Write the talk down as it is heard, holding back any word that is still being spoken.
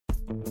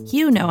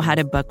You know how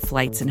to book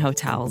flights and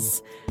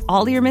hotels.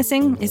 All you're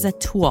missing is a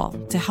tool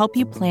to help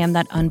you plan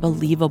that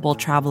unbelievable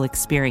travel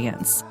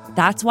experience.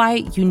 That's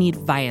why you need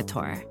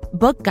Viator.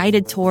 Book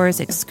guided tours,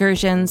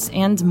 excursions,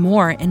 and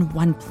more in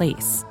one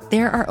place.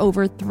 There are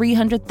over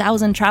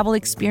 300,000 travel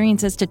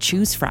experiences to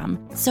choose from,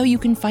 so you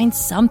can find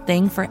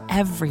something for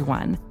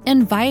everyone.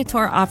 And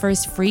Viator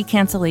offers free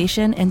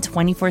cancellation and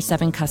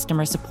 24/7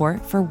 customer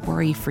support for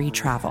worry-free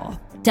travel.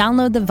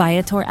 Download the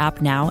Viator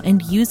app now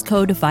and use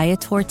code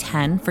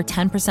Viator10 for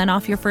 10%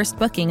 off your first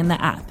booking in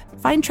the app.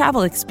 Find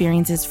travel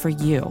experiences for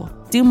you.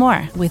 Do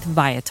more with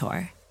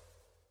Viator.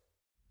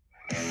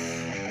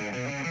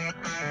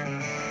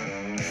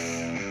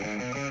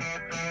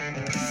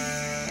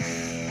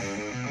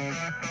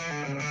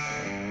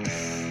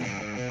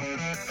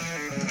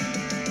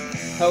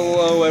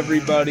 Hello,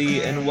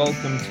 everybody, and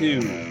welcome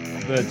to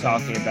the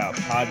Talking About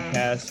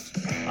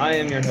podcast. I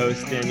am your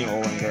host, Daniel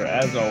Olinger,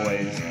 as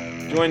always,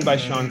 joined by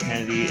Sean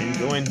Kennedy and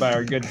joined by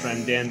our good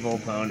friend Dan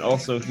Volpone,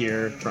 also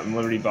here from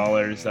Liberty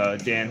Ballers.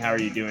 Dan, how are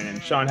you doing?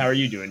 And Sean, how are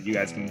you doing? You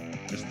guys can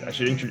just,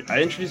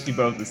 I introduced you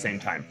both at the same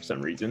time for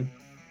some reason.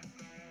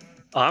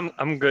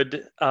 I'm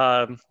good.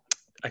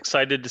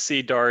 Excited to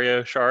see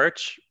Dario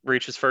Saric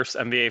reach his first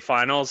NBA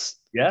Finals.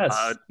 Yes.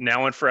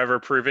 Now and forever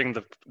proving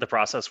the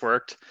process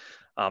worked.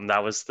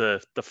 That was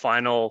the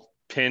final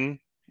pin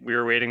we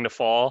were waiting to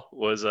fall,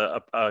 was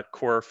a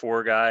core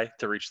four guy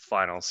to reach the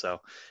finals. So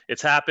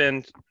it's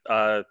happened.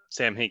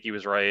 Sam Hinkie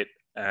was right.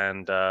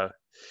 And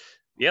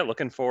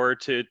looking forward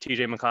to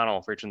TJ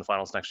McConnell reaching the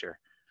finals next year.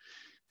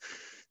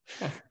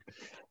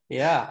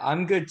 Yeah,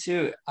 I'm good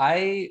too.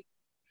 Obviously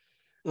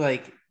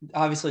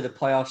the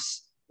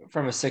playoffs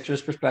from a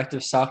Sixers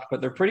perspective sucked,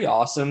 but they're pretty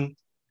awesome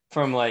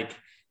from like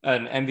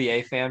an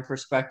NBA fan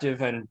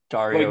perspective, and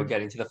Dario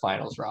getting to the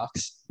finals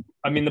rocks.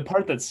 I mean, the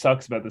part that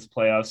sucks about this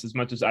playoffs, as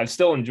much as I've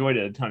still enjoyed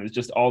it a ton, is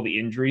just all the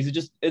injuries.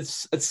 It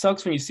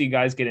sucks when you see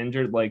guys get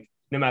injured, like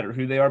no matter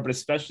who they are, but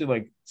especially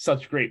like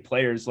such great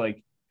players.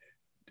 Like,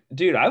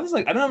 dude, I was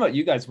like, I don't know about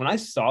you guys. When I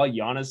saw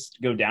Giannis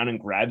go down and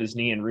grab his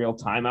knee in real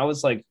time, I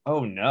was like,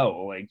 oh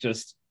no, like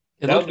just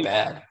it looked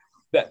bad.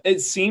 That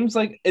it seems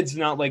like it's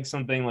not like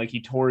something like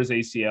he tore his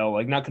ACL,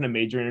 like not kind of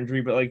major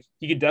injury, but like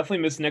he could definitely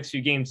miss the next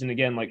few games. And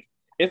again, like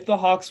if the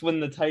Hawks win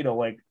the title,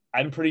 like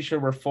I'm pretty sure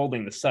we're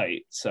folding the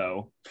site.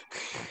 So,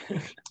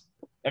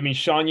 I mean,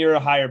 Sean, you're a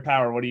higher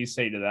power. What do you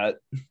say to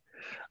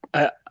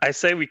that? I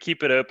say we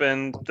keep it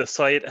open. The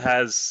site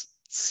has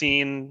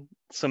seen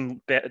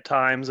some bad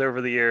times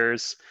over the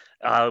years.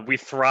 We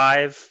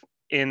thrive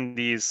in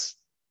these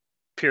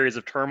periods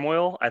of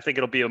turmoil. I think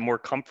it'll be a more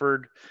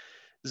comfort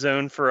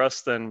zone for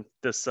us than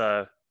this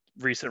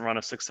recent run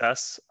of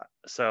success.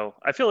 So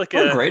I feel like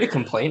I'm great at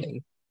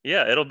complaining.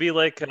 Yeah, it'll be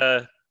like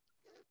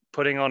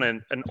putting on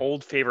an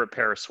old favorite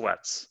pair of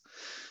sweats.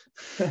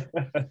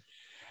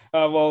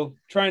 Well,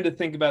 trying to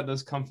think about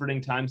those comforting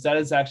times, that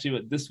is actually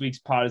what this week's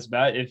pod is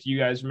about. If you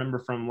guys remember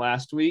from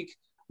last week,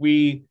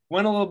 we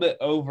went a little bit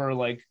over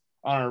like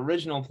on our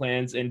original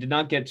plans and did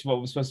not get to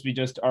what was supposed to be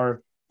just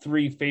our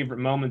 3 favorite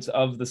moments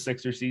of the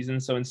Sixer season.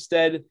 So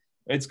instead,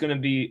 it's going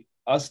to be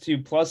us two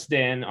plus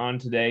Dan on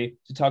today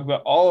to talk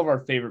about all of our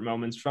favorite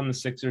moments from the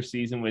Sixer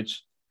season,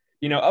 which,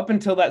 you know, up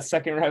until that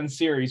second round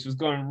series was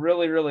going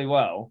really, really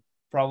well.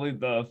 Probably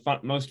the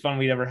most fun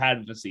we'd ever had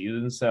of the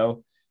season.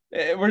 So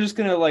we're just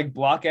going to like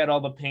block out all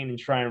the pain and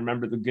try and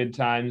remember the good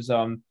times.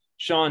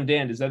 Sean,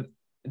 Dan,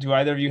 do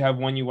either of you have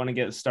one you want to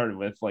get started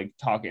with, like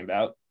talking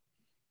about?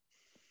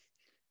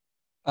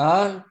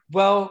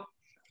 Well,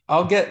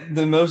 I'll get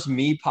the most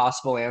me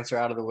possible answer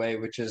out of the way,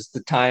 which is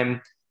the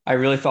time I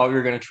really thought we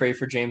were going to trade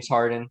for James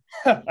Harden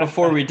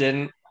before we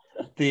didn't.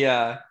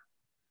 The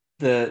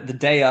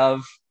day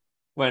of,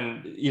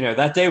 when, you know,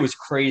 that day was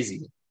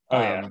crazy.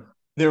 Yeah.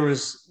 There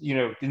was, you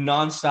know,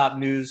 nonstop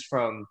news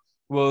from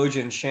Woj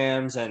and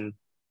Shams and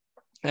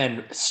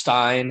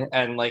Stein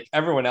and like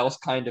everyone else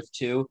kind of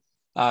too.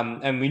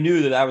 And we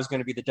knew that was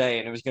going to be the day,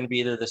 and it was going to be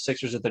either the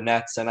Sixers or the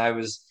Nets. And I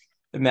was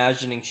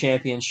imagining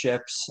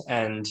championships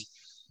and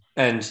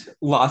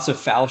lots of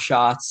foul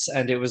shots,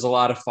 and it was a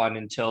lot of fun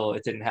until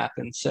it didn't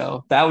happen.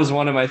 So that was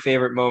one of my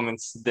favorite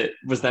moments that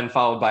was then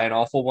followed by an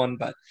awful one,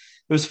 but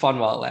it was fun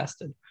while it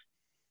lasted.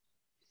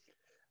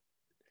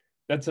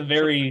 That's a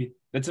very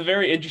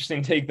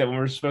interesting take, that when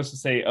we're supposed to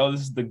say, oh,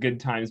 this is the Good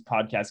Times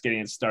podcast, getting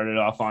it started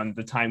off on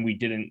the time we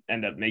didn't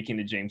end up making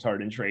the James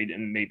Harden trade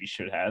and maybe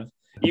should have.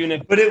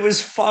 But it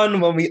was fun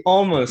when we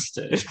almost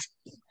did.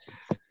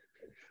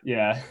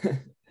 Yeah.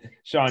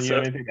 Sean, you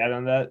have anything to add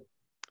on that?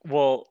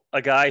 Well,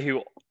 a guy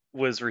who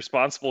was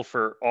responsible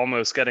for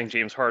almost getting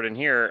James Harden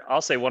here,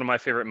 I'll say one of my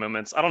favorite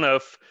moments. I don't know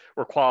if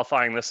we're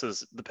qualifying this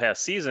as the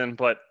past season,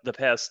 but the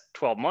past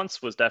 12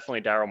 months was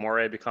definitely Daryl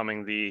Morey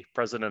becoming the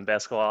president of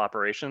basketball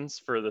operations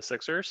for the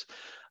Sixers.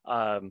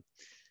 I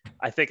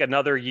think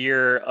another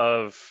year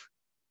of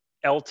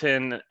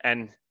Elton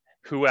and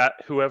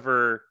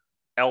whoever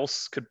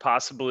else could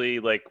possibly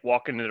like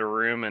walk into the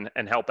room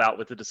and help out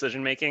with the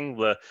decision making,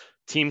 the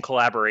team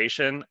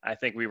collaboration. I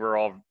think we were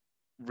all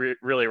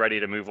really ready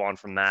to move on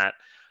from that.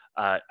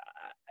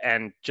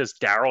 and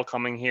just Daryl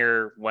coming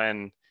here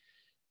when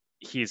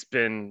he's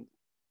been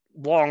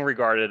long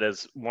regarded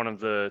as one of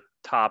the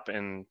top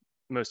and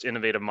most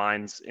innovative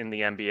minds in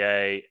the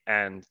NBA,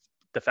 and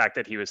the fact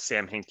that he was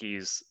Sam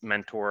Hinkie's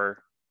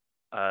mentor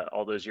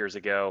all those years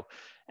ago,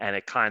 and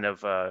it kind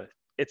of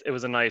it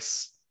was a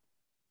nice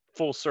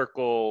full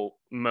circle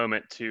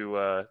moment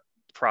to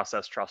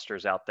process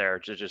trusters out there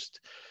to just,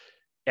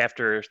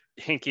 after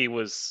Hinkie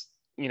was,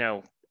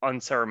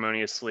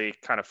 unceremoniously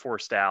kind of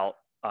forced out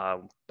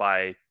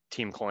by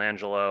Team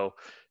Colangelo,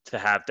 to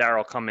have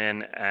Daryl come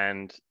in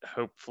and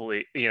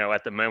hopefully,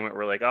 at the moment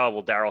we're like, oh,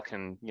 well, Daryl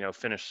can,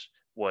 finish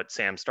what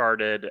Sam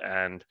started.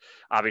 And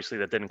obviously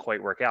that didn't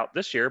quite work out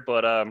this year,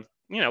 but,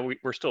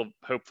 we're still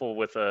hopeful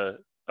with a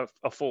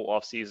full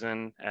off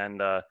season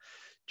and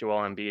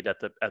Joel Embiid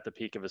at the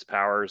peak of his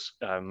powers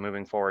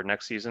moving forward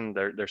next season.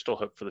 There's still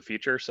hope for the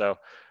future. So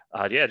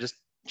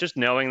just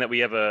knowing that we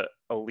have a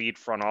lead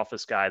front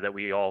office guy that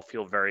we all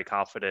feel very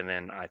confident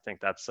in, I think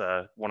that's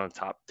one of the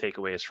top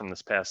takeaways from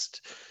this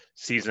past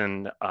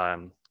season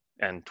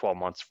and 12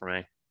 months for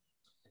me.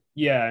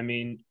 Yeah, I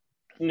mean,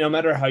 no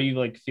matter how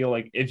you feel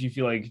like, if you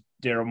feel like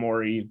Daryl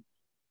Morey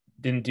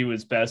didn't do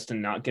his best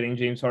in not getting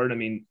James Harden, I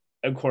mean,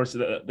 of course,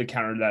 the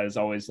counter to that is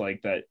always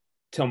like that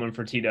Tillman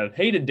Fertitta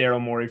hated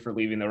Daryl Morey for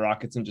leaving the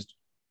Rockets and just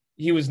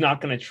he was not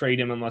going to trade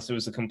him unless it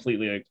was a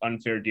completely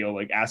unfair deal,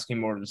 asking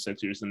more of the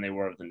Sixers than they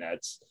were of the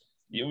Nets.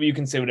 You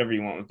can say whatever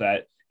you want with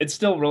that. It's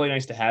still really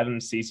nice to have him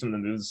see some of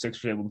the moves the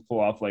Sixers were able to pull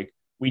off. Like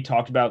we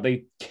talked about,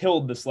 they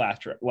killed this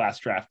last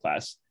draft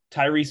class.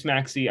 Tyrese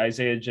Maxey,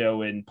 Isaiah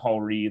Joe, and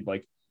Paul Reed,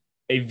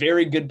 a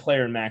very good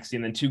player in Maxey,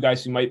 and then two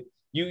guys who might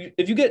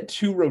if you get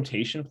two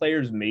rotation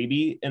players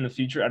maybe in the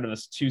future out of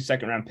those 2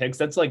 second-round picks,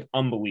 that's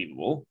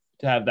unbelievable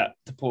to have that,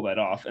 to pull that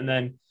off. And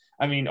then,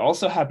 I mean,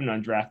 also happened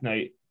on draft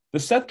night, the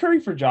Seth Curry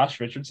for Josh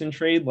Richardson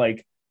trade,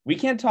 we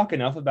can't talk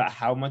enough about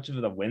how much of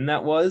the win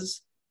that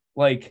was.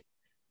 The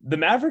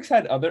Mavericks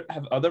have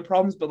other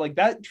problems, but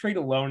that trade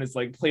alone is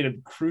played a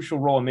crucial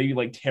role in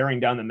maybe tearing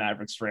down the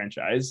Mavericks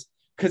franchise,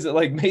 because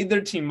it made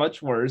their team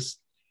much worse.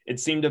 It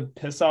seemed to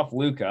piss off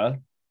Luka,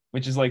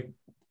 which is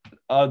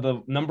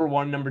the number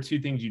one, number two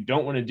things you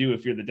don't want to do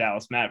if you're the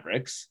Dallas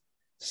Mavericks.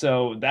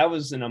 So that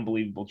was an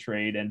unbelievable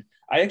trade. And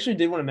I actually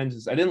did want to mention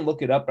this. I didn't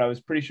look it up, but I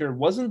was pretty sure it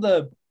wasn't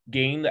the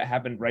game that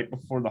happened right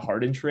before the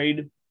Harden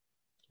trade,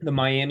 the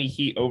Miami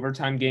Heat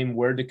overtime game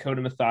where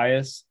Dakota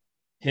Mathias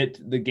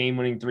hit the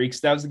game-winning three,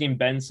 because that was the game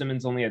Ben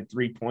Simmons only had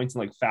 3 points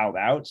and fouled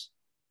out.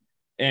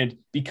 And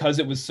because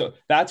it was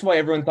that's why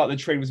everyone thought the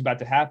trade was about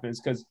to happen,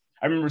 is because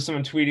I remember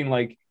someone tweeting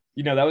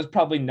that was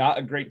probably not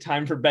a great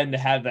time for Ben to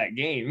have that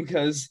game,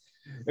 because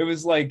it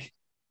was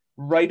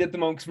right at the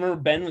moment. Because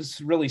remember, Ben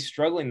was really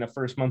struggling the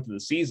first month of the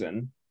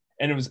season.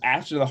 And it was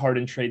after the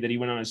Harden trade that he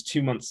went on his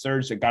 2-month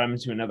surge that got him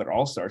into another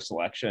All-Star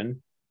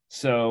selection.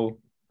 So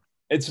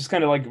it's just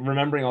kind of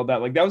remembering all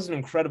that. That was an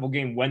incredible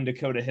game when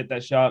Dakota hit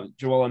that shot.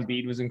 Joel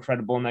Embiid was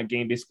incredible in that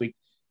game, basically,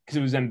 because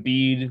it was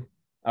Embiid.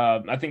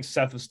 I think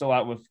Seth was still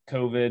out with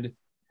COVID.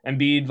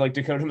 Embiid,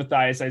 Dakota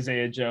Mathias,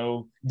 Isaiah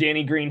Joe.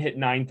 Danny Green hit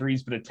 9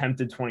 threes, but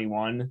attempted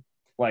 21.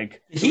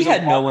 He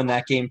had no one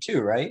that game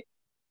too, right?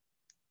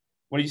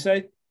 What did you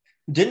say?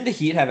 Didn't the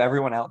Heat have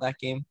everyone out that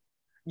game?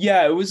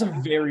 Yeah, it was a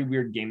very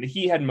weird game.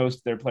 He had most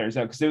of their players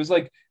out, because it was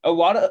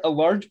a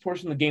large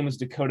portion of the game was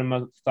Dakota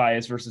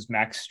Mathias versus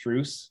Max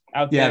Strus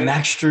out there. Yeah,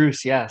 Max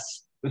Strus,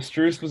 yes. The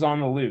Strus was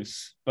on the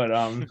loose, but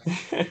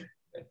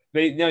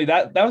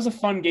that was a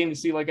fun game to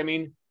see.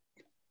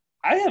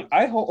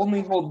 I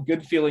only hold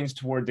good feelings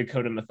toward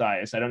Dakota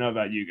Mathias. I don't know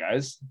about you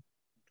guys.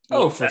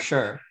 Oh, for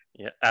sure.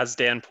 Yeah, as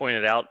Dan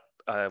pointed out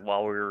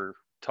while we were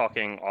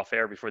talking off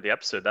air before the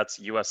episode, that's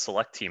U.S.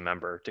 Select Team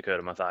member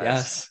Dakota Mathias.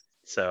 Yes.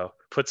 So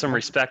put some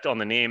respect on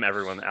the name,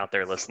 everyone out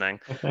there listening.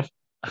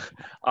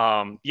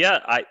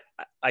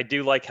 I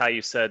do like how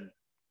you said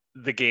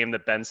the game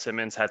that Ben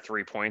Simmons had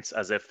 3 points,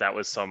 as if that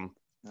was some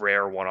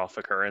rare one-off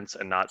occurrence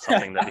and not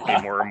something that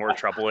became more and more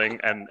troubling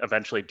and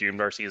eventually doomed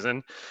our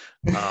season.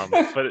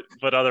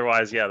 But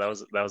otherwise, yeah, that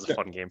was a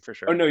fun game for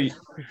sure. Oh no,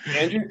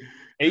 Andrew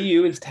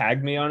AU has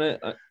tagged me on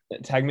it.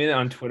 Tagged me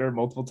on Twitter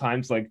multiple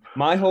times.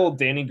 My whole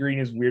Danny Green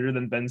is weirder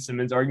than Ben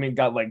Simmons argument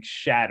got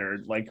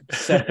shattered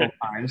several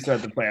times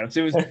throughout the playoffs.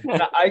 It was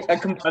I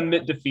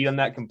admit defeat on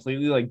that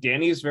completely.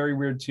 Danny is very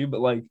weird too,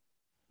 but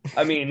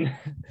I mean,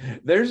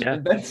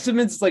 Ben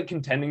Simmons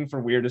contending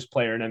for weirdest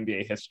player in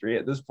NBA history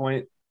at this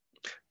point.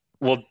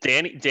 Well,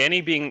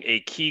 Danny being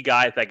a key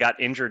guy that got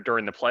injured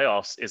during the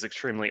playoffs is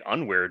extremely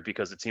unweird,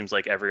 because it seems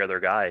like every other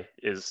guy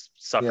is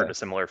suffered a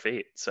similar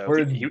fate.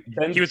 So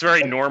he was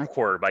very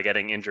normcore by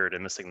getting injured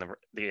and missing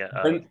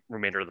the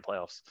remainder of the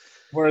playoffs.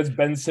 Whereas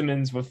Ben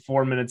Simmons, with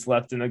 4 minutes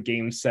left in a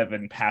game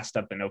 7, passed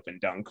up an open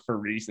dunk for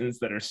reasons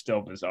that are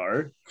still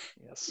bizarre.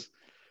 Yes.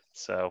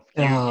 So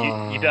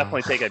you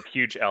definitely take a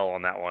huge L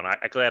on that one. I'm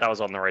glad I was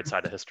on the right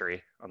side of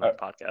history on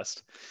that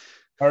podcast.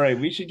 All right,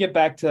 we should get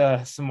back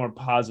to some more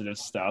positive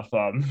stuff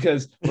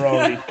because we're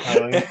already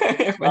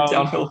went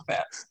downhill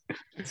fast.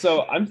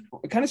 So I'm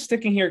kind of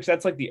sticking here because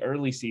that's the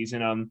early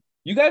season.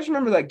 You guys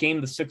remember that game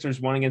the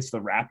Sixers won against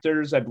the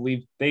Raptors? I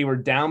believe they were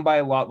down by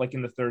a lot, like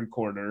in the third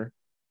quarter,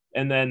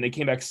 and then they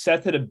came back.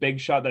 Seth hit a big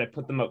shot that I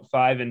put them up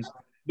 5. And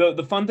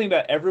the fun thing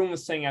that everyone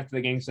was saying after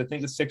the game, because I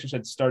think the Sixers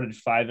had started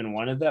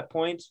 5-1 at that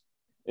point,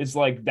 is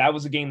like that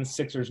was a game the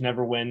Sixers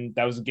never win.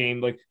 That was a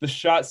game like the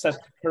shot Seth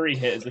Curry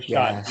hit is a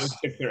shot no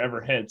Sixer ever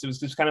hits. It was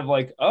just kind of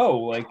like, oh,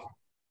 like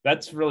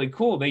that's really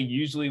cool. They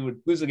usually would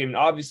lose the game. And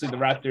obviously the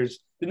Raptors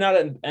did not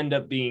end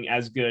up being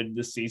as good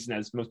this season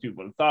as most people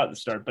would have thought at the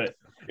start, but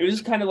it was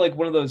just kind of like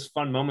one of those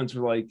fun moments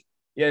where like,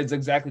 yeah, it's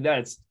exactly that.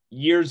 It's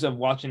years of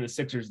watching the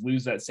Sixers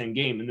lose that same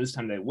game, and this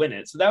time they win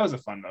it. So that was a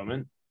fun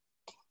moment.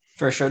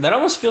 For sure. That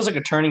almost feels like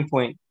a turning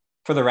point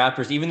for the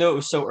Raptors, even though it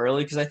was so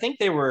early, because I think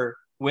they were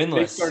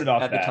winless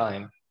at the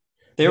time.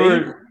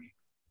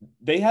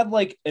 They had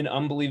like an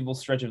unbelievable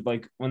stretch of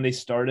like when they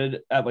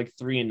started at like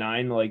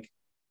 3-9,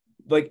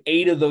 like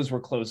 8 of those were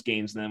close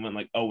games, and then went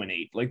like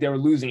 0-8. Like they were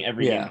losing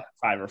every game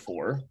 5 or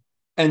 4.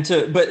 And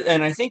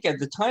I think at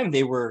the time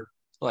they were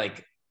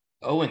like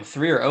 0-3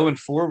 or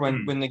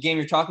 0-4 when the game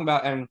you're talking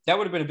about, and that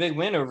would have been a big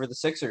win over the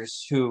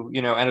Sixers, who,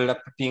 you know, ended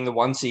up being the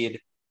 1 seed,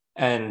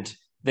 and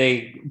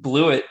they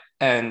blew it,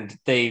 and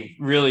they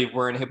really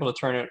weren't able to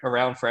turn it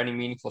around for any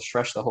meaningful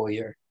stretch the whole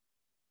year.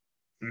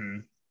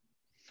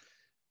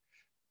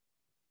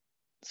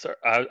 So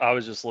I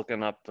was just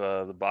looking up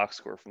the box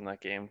score from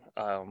that game.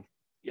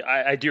 Yeah,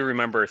 I do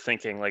remember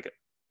thinking like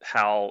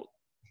how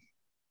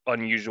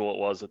unusual it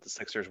was that the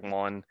Sixers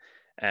won,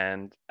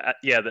 and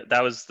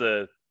that was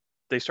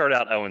they started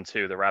out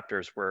 0-2. The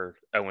Raptors were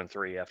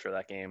 0-3 after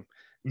that game.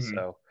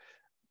 So,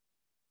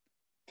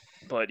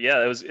 but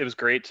yeah, it was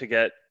great to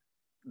get.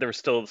 There was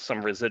still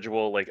some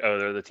residual, like, oh,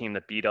 they're the team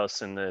that beat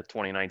us in the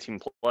 2019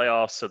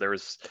 playoffs. So there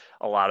was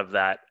a lot of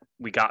that.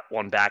 We got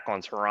one back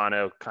on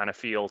Toronto kind of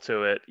feel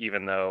to it,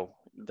 even though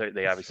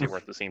they obviously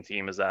weren't the same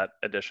team as that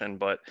edition.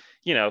 But,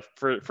 you know,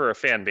 for a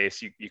fan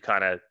base, you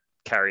kind of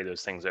carry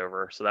those things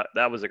over. So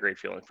that was a great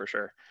feeling for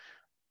sure.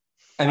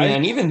 I mean,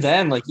 and even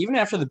then, like, even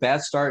after the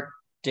bad start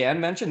Dan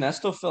mentioned, that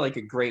still felt like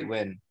a great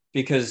win.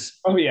 Because,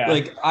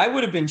 like, I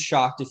would have been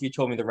shocked if you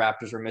told me the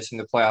Raptors were missing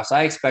the playoffs.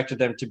 I expected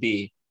them to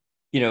be,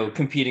 you know,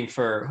 competing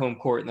for home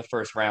court in the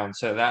first round.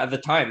 So that at the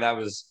time, that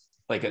was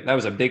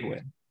a big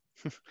win.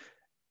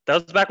 That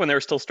was back when they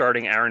were still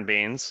starting Aaron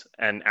Baines,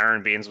 and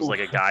Aaron Baines was like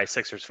a guy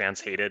Sixers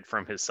fans hated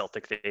from his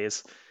Celtic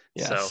days.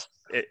 Yes. So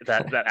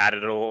that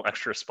added a little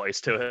extra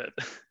spice to it.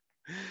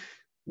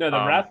 No, the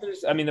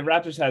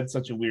Raptors had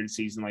such a weird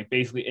season. Like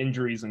basically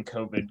injuries and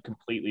COVID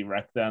completely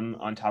wrecked them.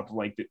 On top of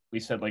like we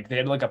said, like they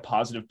had like a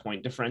positive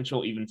point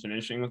differential even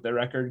finishing with their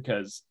record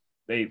because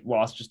they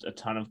lost just a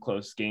ton of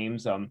close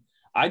games.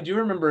 I do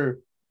remember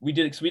we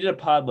did a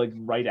pod like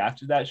right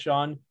after that,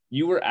 Sean.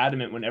 You were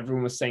adamant when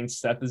everyone was saying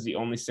Seth is the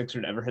only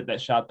Sixer to ever hit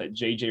that shot that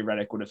JJ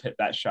Redick would have hit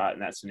that shot in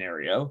that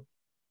scenario.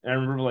 And I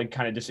remember like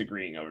kind of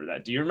disagreeing over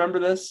that. Do you remember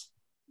this?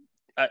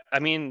 I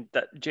mean,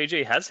 that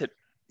JJ has hit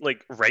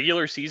like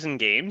regular season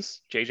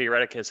games. JJ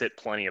Redick has hit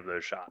plenty of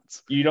those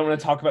shots. You don't want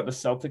to talk about the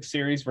Celtics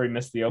series where he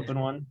missed the open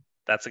one?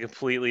 That's a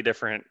completely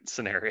different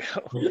scenario.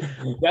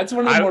 That's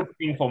one of the more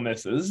painful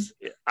misses.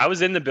 I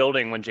was in the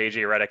building when JJ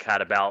Redick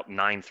had about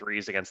 9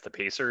 threes against the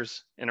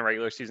Pacers in a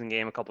regular season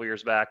game a couple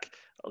years back.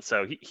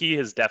 So he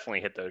has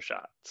definitely hit those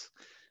shots.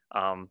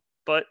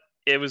 But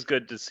it was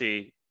good to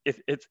see.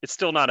 It's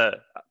still not a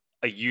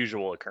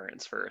usual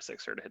occurrence for a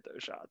Sixer to hit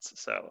those shots.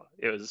 So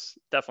it was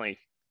definitely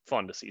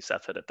fun to see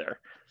Seth hit it there.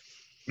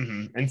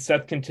 Mm-hmm. And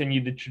Seth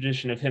continued the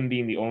tradition of him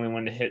being the only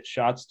one to hit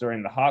shots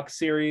during the Hawks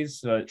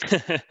series.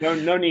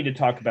 No need to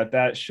talk about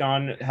that.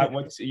 Sean,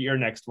 what's your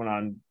next one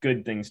on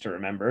good things to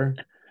remember?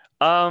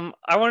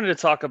 I wanted to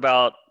talk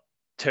about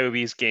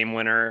Toby's game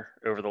winner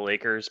over the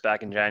Lakers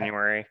back in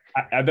January.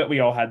 I bet we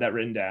all had that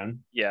written down.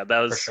 Yeah, that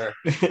was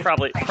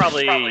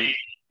probably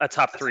a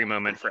top 3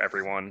 moment for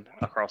everyone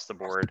across the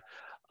board.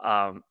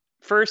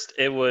 First,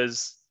 it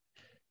was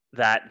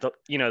that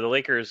the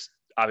Lakers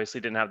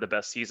obviously didn't have the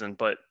best season,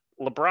 but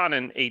LeBron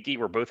and AD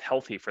were both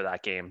healthy for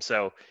that game.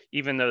 So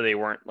even though they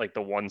weren't like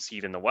the 1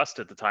 seed in the West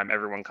at the time,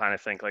 everyone kind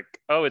of think like,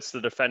 oh, it's the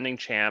defending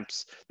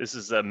champs. This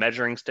is a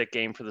measuring stick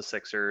game for the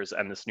Sixers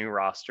and this new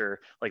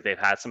roster. Like they've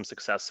had some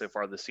success so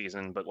far this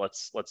season, but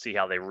let's see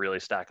how they really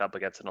stack up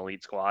against an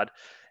elite squad.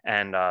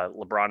 And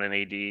LeBron and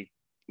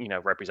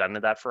AD,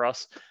 represented that for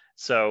us.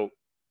 So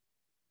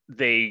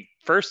they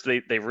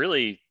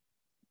really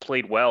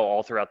played well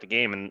all throughout the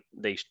game, and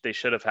they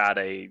should have had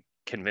a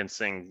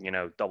convincing,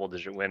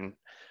 double-digit win.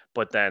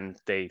 But then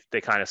they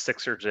kind of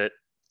Sixers it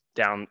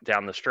down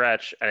the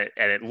stretch, and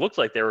it looked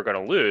like they were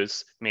going to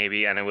lose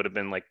maybe, and it would have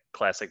been like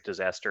classic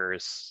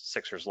disastrous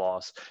Sixers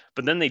loss.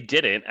 But then they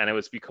didn't, and it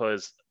was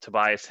because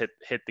Tobias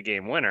hit the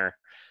game winner,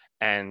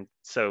 and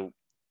so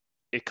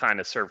it kind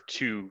of served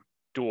 2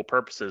 dual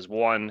purposes.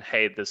 1,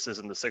 hey, this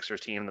isn't the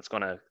Sixers team that's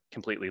going to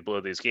completely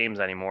blow these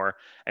games anymore,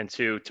 and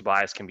 2,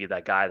 Tobias can be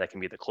that guy that can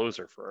be the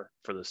closer for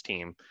this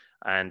team,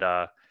 and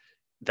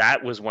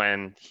that was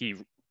when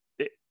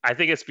I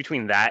think it's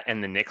between that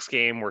and the Knicks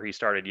game where he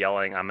started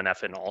yelling, "I'm an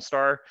effing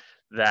all-star,"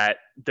 that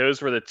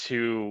those were the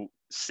 2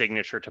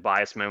 signature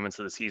Tobias moments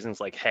of the season. It's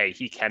like, hey,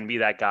 he can be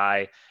that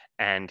guy.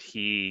 And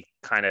he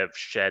kind of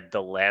shed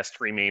the last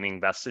remaining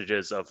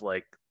vestiges of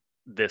like,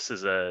 this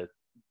is a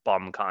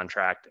bum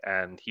contract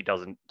and he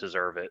doesn't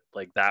deserve it.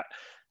 Like that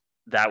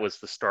was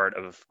the start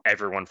of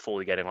everyone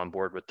fully getting on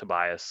board with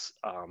Tobias.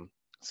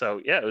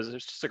 So yeah, it was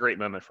just a great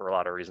moment for a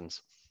lot of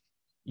reasons.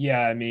 Yeah,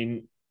 I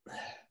mean,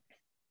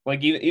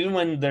 like even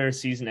when their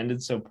season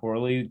ended so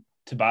poorly,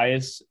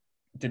 Tobias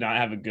did not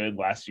have a good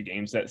last few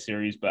games that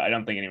series, but I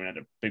don't think anyone had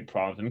a big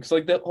problem with him because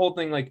like the whole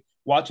thing, like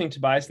watching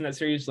Tobias in that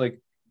series, like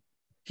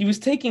he was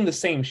taking the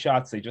same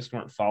shots, they just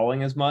weren't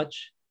falling as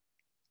much.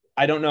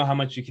 I don't know how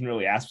much you can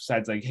really ask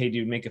besides like, hey,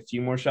 dude, make a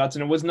few more shots.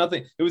 And it was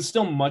nothing. It was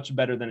still much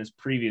better than his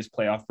previous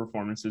playoff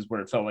performances where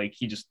it felt like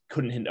he just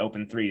couldn't hit an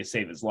open three to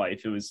save his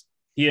life.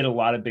 He had a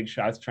lot of big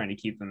shots trying to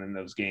keep them in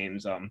those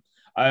games.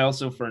 I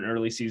also, for an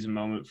early season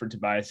moment for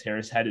Tobias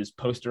Harris, had his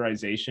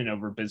posterization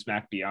over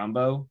Bismack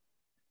Biyombo,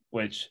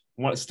 which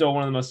was still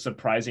one of the most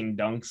surprising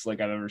dunks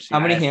like I've ever seen. How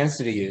many hands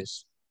did he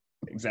use?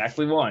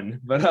 Exactly one.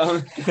 But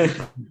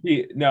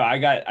I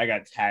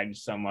got tagged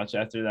so much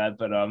after that.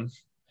 But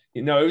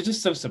it was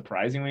just so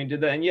surprising when he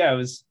did that. And yeah,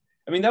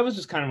 that was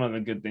just kind of one of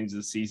the good things of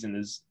the season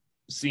is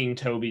seeing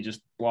Toby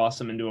just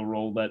blossom into a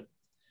role that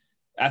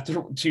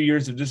after 2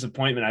 years of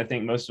disappointment, I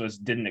think most of us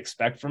didn't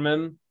expect from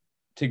him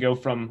to go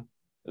from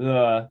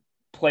the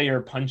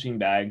player punching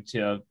bag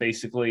to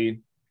basically,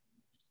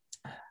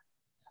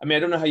 I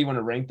don't know how you want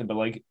to rank them, but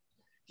like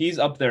he was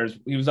up there as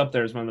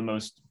one of the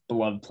most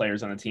beloved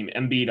players on the team.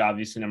 Embiid,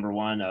 obviously number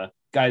one.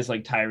 Guys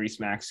like Tyrese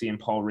Maxey and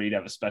Paul Reed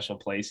have a special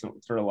place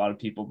for a lot of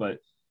people, but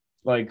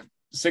like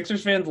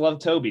Sixers fans love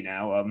Toby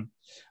now.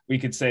 We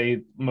could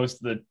say most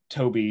of the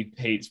Toby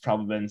hate's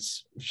probably been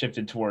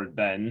shifted toward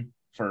Ben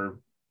for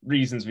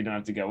reasons we don't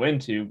have to go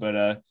into,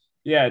 but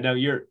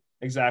you're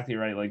exactly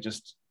right. Like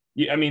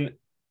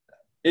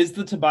is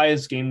the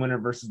Tobias game winner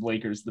versus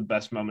Lakers the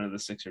best moment of the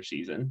Sixers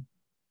season?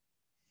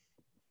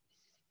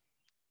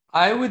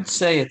 I would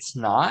say it's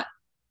not.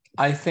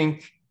 I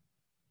think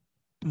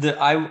that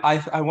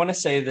I want to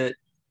say that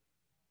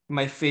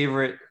my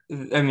favorite,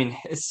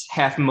 it's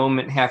half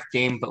moment, half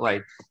game, but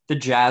like the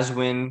Jazz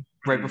win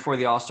right before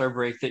the All-Star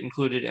break that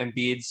included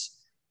Embiid's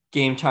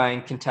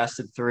game-tying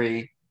contested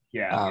three.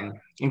 Yeah.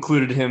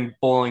 Included him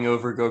bowling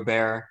over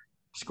Gobert,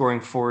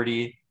 scoring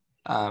 40.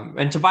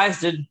 And Tobias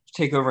did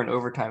take over in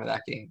overtime of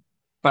that game.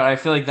 But I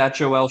feel like that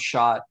Joel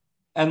shot,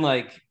 and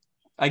like,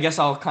 I guess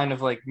I'll kind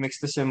of like mix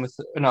this in with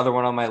another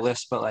one on my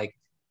list, but like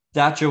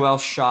that Joel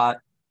shot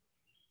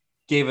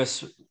gave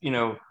us,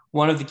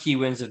 one of the key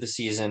wins of the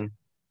season.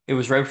 It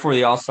was right before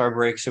the All-Star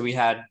break, so we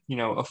had,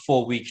 a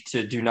full week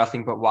to do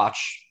nothing but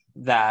watch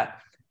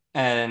that.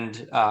 And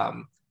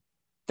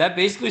that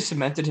basically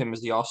cemented him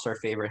as the All-Star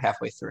favorite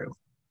halfway through.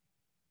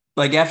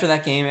 Like after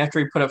that game, after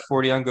he put up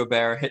 40 on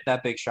Gobert, hit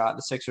that big shot,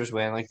 the Sixers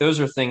win. Like those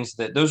are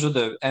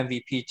the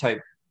MVP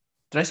type.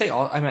 Did I say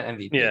all? I meant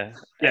MVP. Yeah.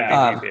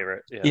 MVP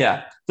favorite.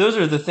 Yeah. Those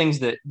are the things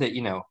that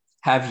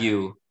have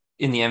you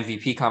in the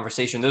MVP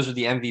conversation. Those are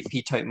the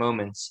MVP type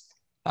moments.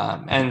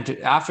 And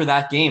after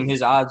that game,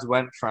 his odds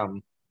went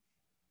from,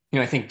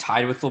 I think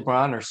tied with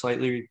LeBron or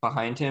slightly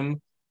behind him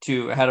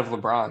to ahead of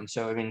LeBron.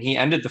 So, he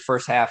ended the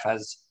first half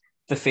as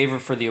the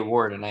favorite for the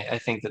award. And I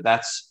think that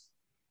that's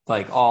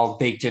like all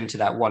baked into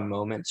that one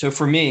moment. So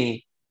for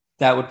me,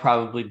 that would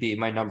probably be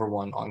my number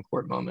one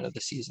on-court moment of the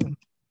season.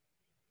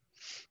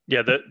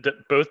 Yeah,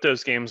 both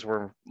those games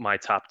were my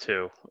top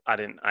two. I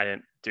didn't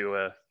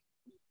do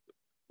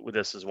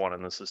this is one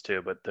and this is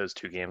two, but those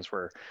two games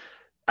were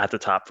at the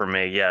top for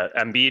me. Yeah,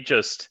 Embiid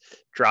just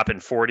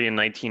dropping 40 and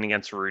 19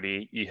 against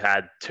Rudy. You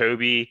had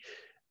Toby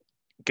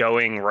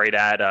going right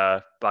at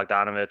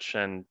Bogdanovich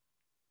and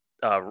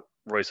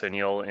Royce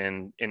O'Neal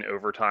in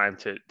overtime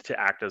to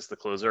act as the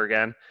closer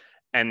again.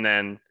 And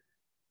then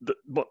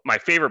my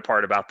favorite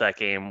part about that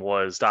game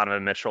was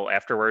Donovan Mitchell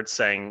afterwards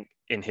saying,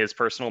 in his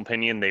personal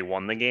opinion, they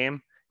won the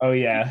game. Oh,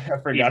 yeah. I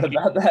forgot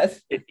about that.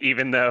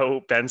 Even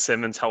though Ben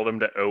Simmons held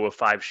him to 0 of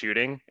 5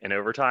 shooting in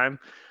overtime.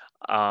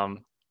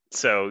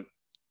 So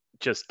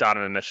just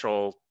Donovan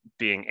Mitchell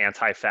being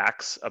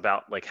anti-facts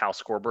about like how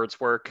scoreboards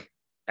work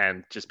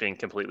and just being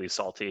completely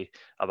salty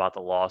about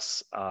the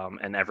loss,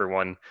 and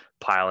everyone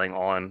piling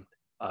on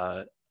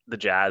the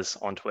Jazz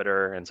on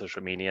Twitter and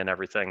social media and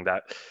everything.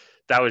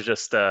 That was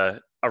just a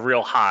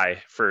real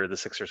high for the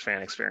Sixers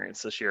fan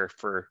experience this year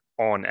for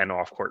on and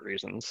off court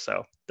reasons.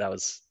 So that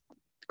was a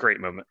great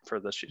moment for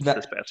this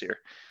past year.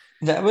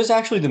 That was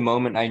actually the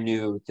moment I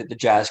knew that the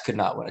Jazz could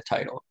not win a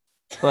title.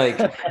 Like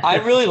I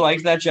really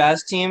liked that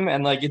Jazz team,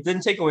 and like it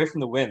didn't take away from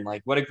the win.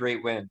 Like what a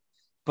great win.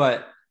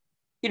 But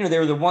they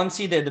were the one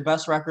seed, they had the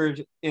best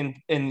record in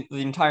the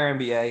entire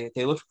NBA.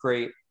 They looked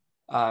great.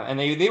 And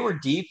they were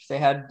deep. They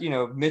had,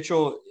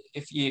 Mitchell,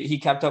 if he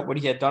kept up what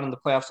he had done in the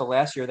playoffs of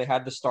last year, they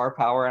had the star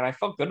power, and I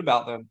felt good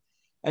about them.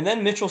 And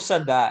then Mitchell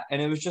said that,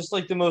 and it was just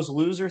like the most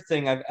loser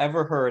thing I've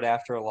ever heard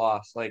after a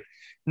loss. Like,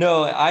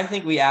 no, I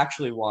think we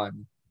actually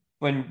won.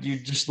 When you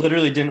just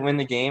literally didn't win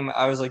the game,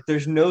 I was like,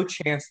 there's no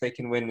chance they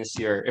can win this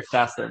year if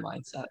that's their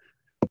mindset.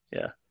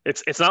 Yeah.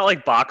 It's not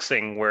like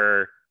boxing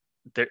where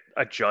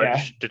a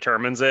judge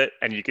determines it,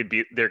 and you could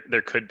be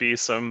there could be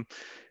some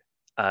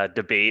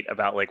debate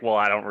about like, well,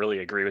 I don't really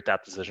agree with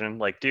that decision.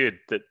 Like, dude,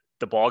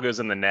 the ball goes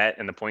in the net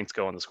and the points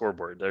go on the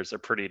scoreboard. There's a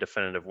pretty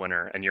definitive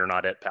winner, and you're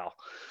not it, pal.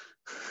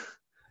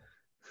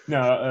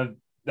 No,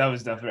 that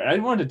was definitely. I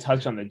wanted to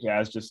touch on the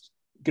Jazz. Just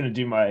gonna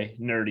do my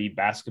nerdy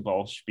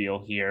basketball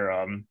spiel here.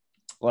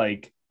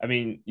 I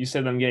mean, you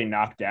said them getting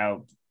knocked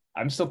out.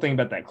 I'm still thinking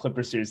about that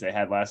Clipper series they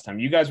had last time.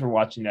 You guys were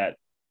watching that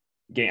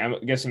game.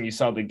 I'm guessing you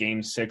saw the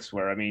game 6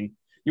 where, I mean,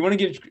 you want to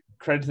give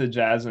credit to the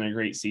Jazz in a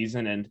great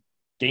season, and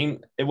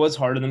it was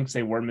hard on them because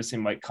they were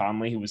missing Mike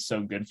Conley, who was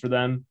so good for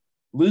them.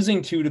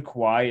 Losing 2 to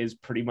Kawhi is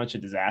pretty much a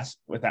disaster.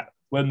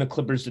 When the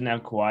Clippers didn't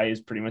have Kawhi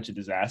is pretty much a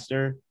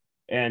disaster.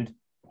 And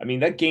I mean,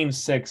 that game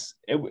 6,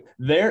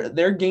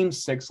 their game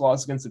 6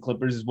 loss against the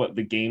Clippers is what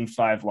the game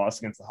 5 loss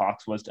against the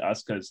Hawks was to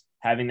us, because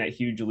having that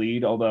huge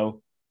lead,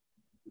 although,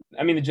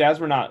 I mean, the Jazz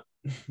were not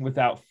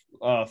without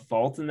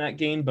fault in that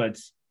game, but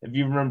if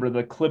you remember,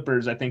 the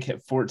Clippers, I think,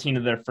 hit 14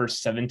 of their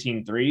first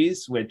 17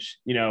 threes, which,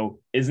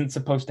 isn't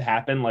supposed to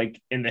happen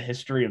like in the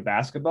history of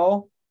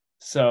basketball.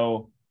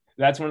 So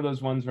that's one of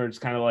those ones where it's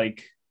kind of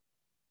like,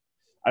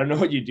 I don't know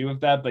what you do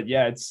with that, but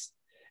yeah,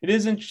 it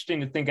is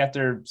interesting to think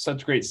after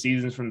such great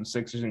seasons from the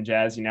Sixers and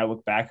Jazz, you now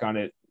look back on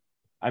it.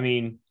 I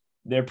mean,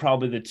 they're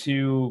probably the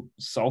 2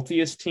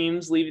 saltiest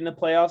teams leaving the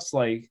playoffs,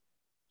 like,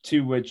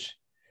 to which,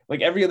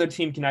 like, every other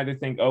team can either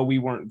think, oh, we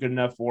weren't good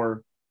enough,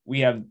 or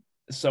we have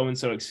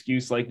so-and-so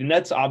excuse. Like, the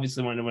Nets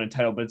obviously wanted to win a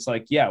title, but it's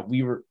like, yeah,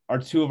 our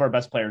 2 of our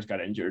best players got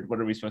injured. What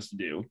are we supposed to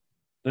do?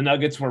 The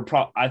Nuggets were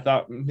I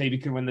thought maybe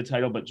could win the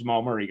title, but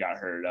Jamal Murray got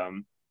hurt.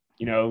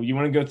 You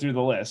want to go through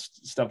the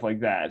list, stuff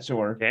like that.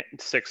 Sure.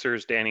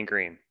 Sixers, Danny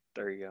Green.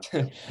 There you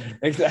go.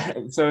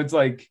 Exactly. So it's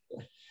like,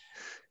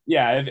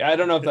 yeah, I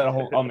don't know if that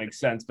all makes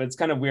sense, but it's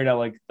kind of weird how,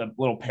 like, the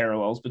little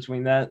parallels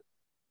between that.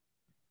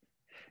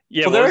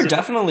 Yeah. Well, there are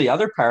definitely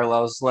other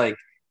parallels. Like,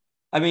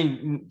 I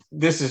mean,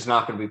 this is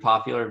not going to be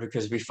popular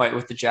because we fight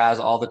with the Jazz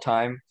all the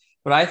time,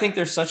 but I think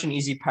there's such an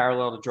easy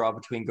parallel to draw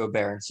between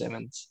Gobert and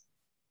Simmons.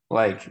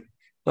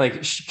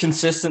 Like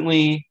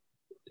consistently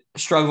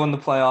struggle in the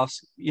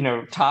playoffs,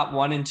 top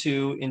 1 and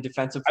 2 in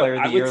defensive player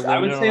of the year. I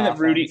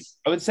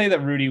would say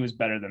that Rudy was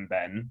better than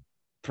Ben,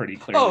 pretty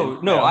clearly. Oh,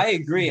 no, I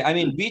agree. I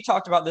mean, we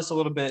talked about this a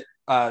little bit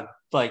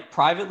like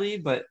privately,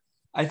 but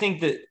I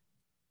think that,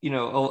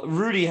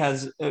 Rudy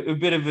has a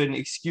bit of an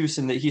excuse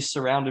in that he's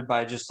surrounded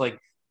by just like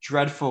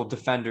dreadful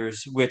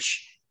defenders,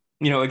 which,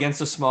 against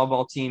a small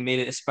ball team made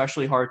it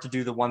especially hard to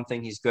do the one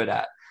thing he's good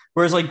at.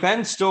 Whereas like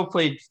Ben still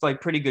played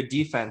like pretty good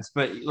defense,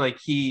 but like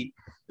he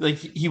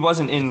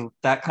wasn't in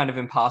that kind of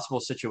impossible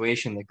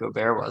situation that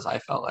Gobert was, I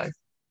felt like.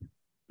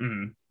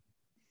 Mm-hmm.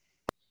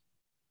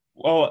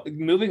 Well,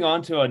 moving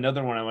on to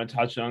another one I want to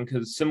touch on,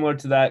 because similar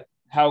to that,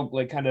 how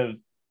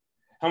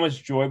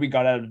much joy we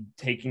got out of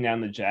taking down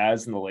the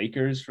Jazz and the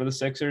Lakers for the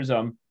Sixers.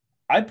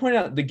 I'd point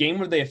out the game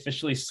where they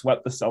officially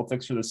swept the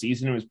Celtics for the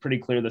season. It was pretty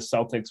clear the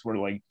Celtics were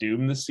like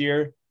doomed this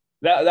year.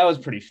 That was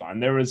pretty fun.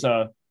 There was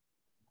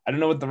I don't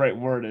know what the right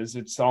word is.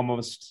 It's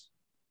almost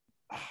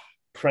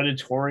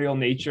predatorial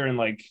nature and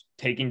like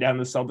taking down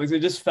the Celtics.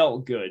 It just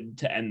felt good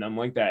to end them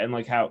like that, and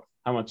like how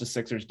much the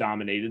Sixers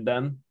dominated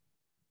them.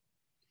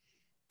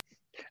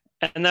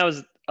 And that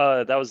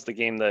was the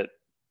game that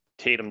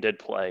Tatum did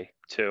play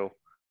too.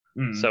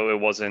 So it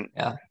wasn't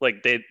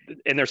like they,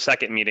 in their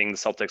second meeting, the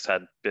Celtics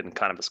had been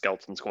kind of a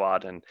skeleton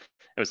squad, and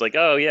it was like,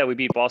 oh yeah, we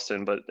beat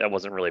Boston, but that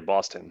wasn't really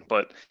Boston.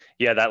 But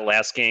yeah, that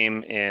last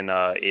game in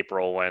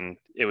April, when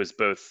it was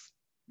both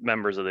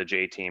members of the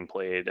J team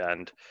played,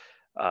 and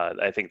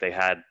I think they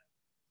had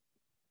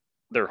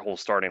their whole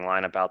starting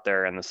lineup out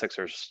there, and the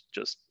Sixers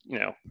just,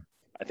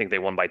 I think they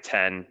won by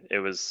 10.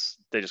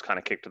 They just kind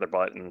of kicked to their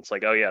butt, and it's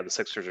like, oh yeah, the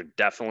Sixers are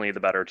definitely the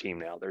better team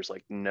now. There's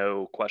like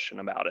no question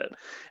about it.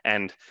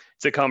 And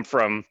to come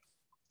from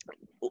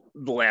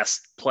the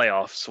last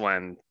playoffs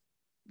when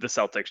the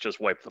Celtics just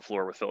wiped the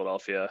floor with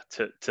Philadelphia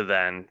to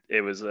then,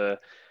 it was a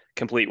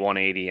complete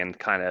 180, and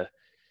kind of,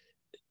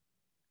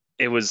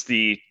 it was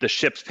the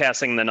ships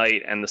passing the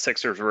night, and the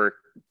Sixers were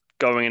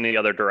going in the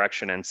other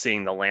direction and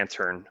seeing the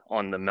lantern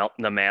on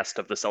the mast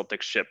of the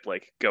Celtics ship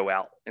like go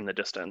out in the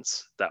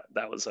distance.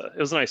 It was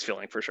a nice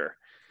feeling for sure.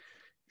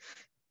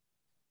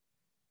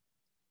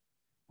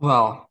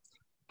 Well,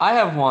 I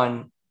have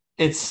one.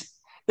 This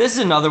is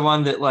another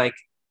one that, like,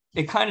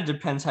 it kind of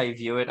depends how you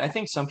view it. I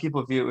think some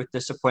people view it with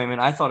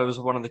disappointment. I thought it was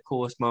one of the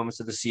coolest moments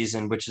of the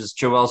season, which is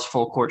Joel's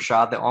full court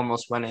shot that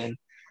almost went in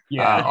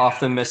off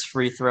the missed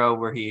free throw,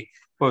 where he,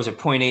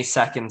 0.8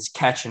 seconds,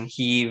 catch and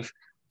heave.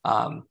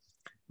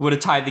 Would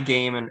have tied the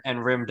game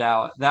and rimmed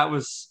out. That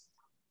was,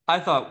 I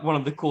thought, one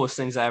of the coolest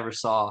things I ever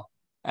saw.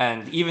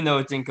 And even though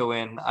it didn't go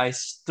in, I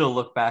still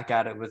look back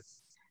at it with,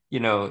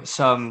 it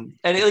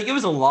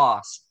was a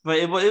loss, but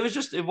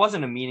it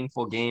wasn't a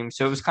meaningful game.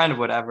 So it was kind of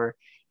whatever.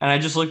 And I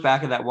just look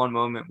back at that one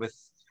moment with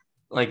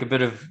like a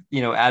bit of,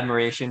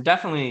 admiration.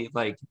 Definitely,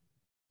 like,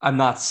 I'm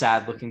not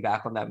sad looking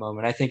back on that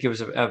moment. I think it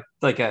was a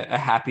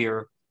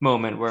happier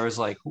moment where it was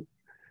like,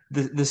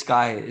 this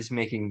guy is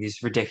making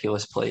these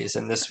ridiculous plays,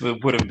 and this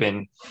would have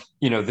been,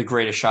 the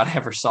greatest shot I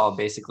ever saw,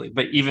 basically.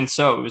 But even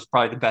so, it was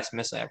probably the best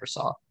miss I ever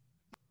saw.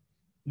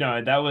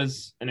 No, that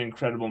was an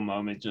incredible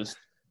moment. Just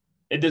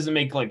it doesn't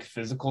make like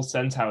physical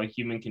sense how a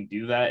human can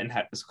do that and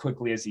as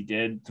quickly as he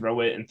did throw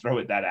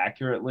it that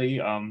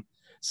accurately.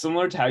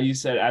 Similar to how you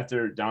said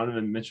after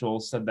Donovan Mitchell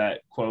said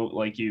that quote,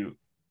 like you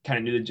kind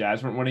of knew the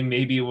Jazz weren't winning.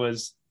 Maybe it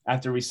was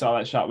after we saw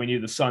that shot, we knew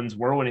the Suns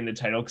were winning the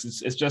title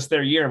because it's just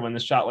their year when the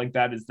shot like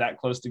that is that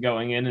close to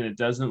going in and it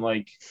doesn't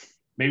like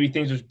maybe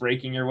things was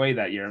breaking your way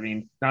that year. I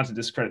mean, not to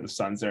discredit the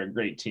Suns, they're a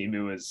great team.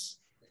 They're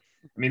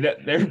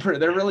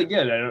really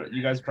good.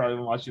 You guys probably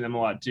been watching them a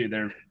lot too.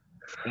 They've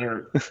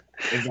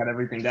got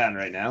everything down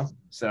right now.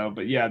 So,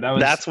 but yeah,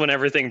 that's when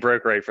everything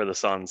broke right for the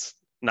Suns.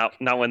 Not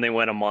when they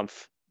went a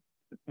month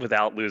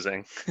without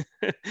losing.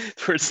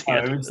 Towards the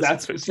end it was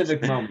that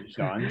specific moment,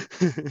 Sean.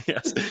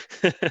 Yes.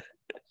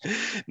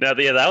 No,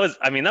 yeah, that was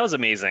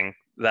amazing.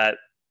 That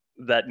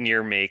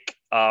near make.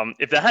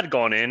 If that had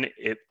gone in,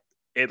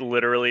 it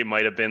literally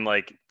might have been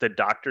like the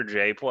Dr.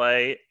 J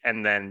play,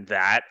 and then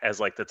that as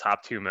like the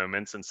top two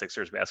moments in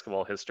Sixers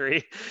basketball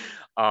history.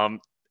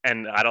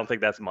 And I don't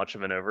think that's much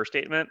of an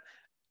overstatement.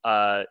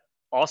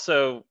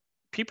 Also,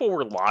 people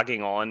were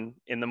logging on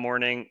in the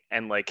morning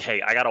and like,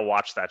 hey, I gotta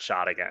watch that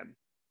shot again.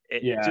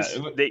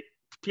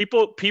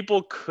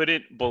 People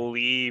couldn't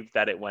believe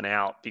that it went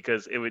out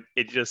because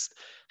it just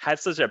had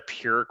such a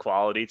pure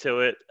quality to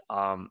it.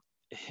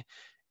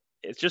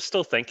 It's just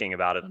still thinking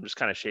about it. I'm just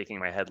kind of shaking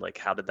my head. Like,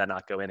 how did that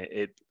not go in?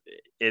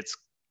 It's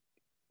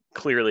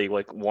clearly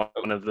like one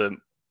of the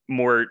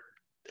more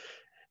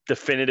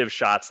definitive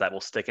shots that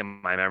will stick in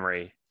my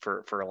memory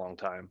for a long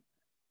time.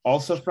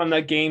 Also from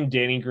that game,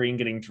 Danny Green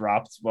getting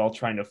dropped while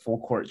trying to full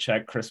court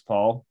check Chris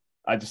Paul.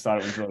 I just thought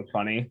it was really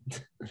funny.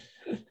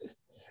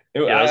 It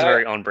was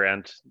very on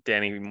brand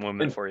Danny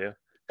moment for you.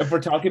 If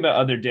we're talking about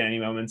other Danny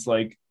moments,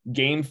 like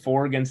game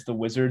 4 against the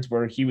Wizards,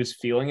 where he was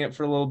feeling it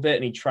for a little bit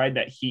and he tried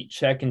that heat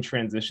check and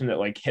transition that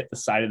like hit the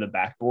side of the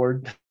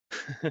backboard.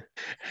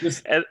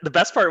 And the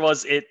best part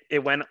was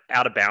it went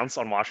out of bounds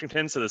on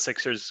Washington, so the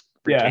Sixers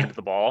retained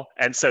the ball,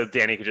 and so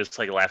Danny could just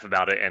like laugh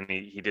about it, and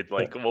he did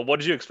like, well, what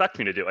did you expect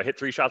me to do? I hit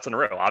 3 shots in a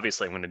row.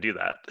 Obviously, I'm going to do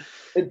that.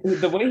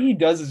 The way he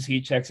does his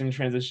heat checks in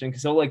transition,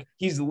 because like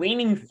he's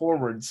leaning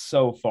forward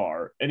so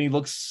far, and he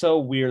looks so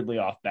weirdly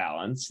off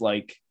balance.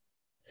 Like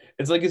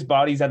it's like his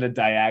body's at a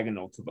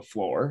diagonal to the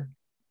floor,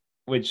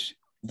 which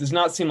does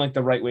not seem like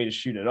the right way to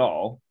shoot at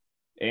all.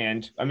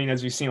 And I mean,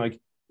 as we've seen, like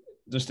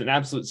just an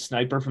absolute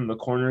sniper from the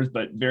corners,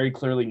 but very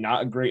clearly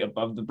not a great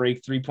above the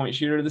break 3-point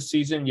shooter this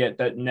season, yet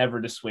that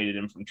never dissuaded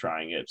him from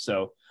trying it.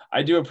 So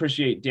I do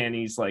appreciate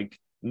Danny's like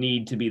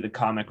need to be the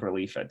comic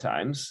relief at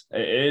times.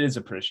 It is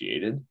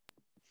appreciated.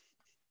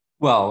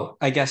 Well,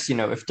 I guess,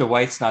 if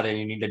Dwight's not in,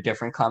 you need a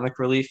different comic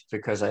relief,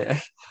 because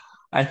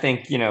I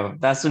think,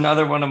 that's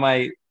another one of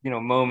my,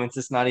 moments.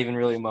 It's not even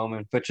really a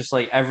moment, but just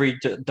like every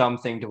dumb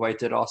thing Dwight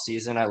did all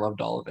season, I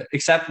loved all of it,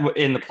 except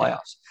in the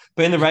playoffs.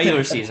 But in the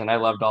regular season, I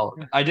loved all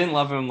of it. I didn't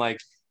love him like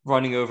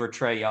running over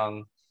Trae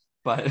Young,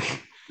 but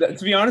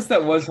to be honest,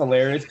 that was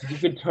hilarious because you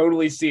could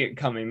totally see it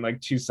coming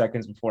like 2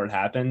 seconds before it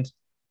happened.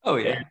 Oh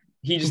yeah. And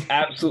he just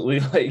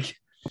absolutely like,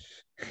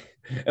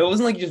 it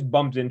wasn't like he just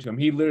bumped into him.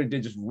 He literally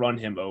did just run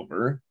him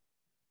over.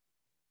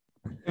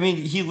 I mean,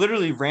 he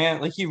literally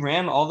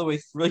ran all the way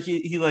through. Like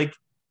he like,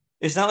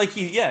 it's not like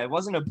it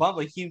wasn't a bump.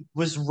 Like he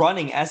was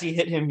running as he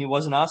hit him. He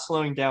was not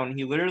slowing down.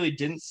 He literally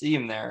didn't see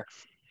him there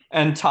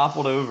and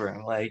toppled over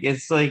him. Like,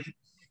 it's like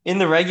in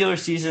the regular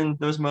season,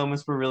 those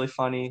moments were really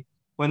funny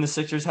when the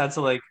Sixers had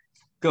to like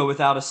go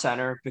without a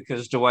center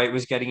because Dwight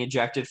was getting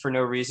ejected for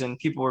no reason.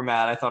 People were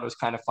mad. I thought it was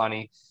kind of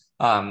funny.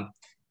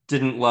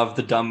 Didn't love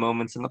the dumb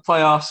moments in the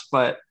playoffs,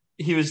 but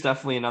he was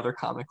definitely another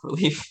comic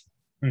relief.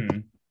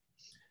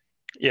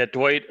 Yeah,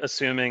 Dwight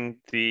assuming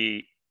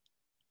the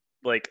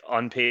like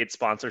unpaid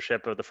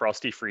sponsorship of the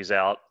Frosty Freeze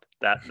Out.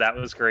 That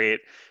was great.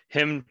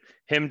 Him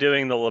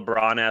doing the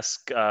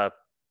LeBron-esque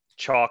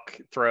chalk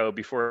throw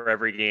before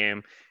every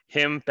game.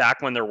 Him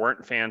back when there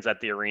weren't fans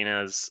at the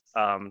arenas,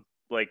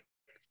 like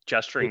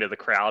gesturing to the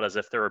crowd as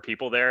if there were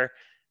people there.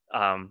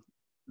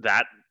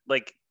 That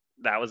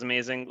was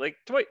amazing. Like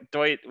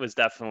Dwight was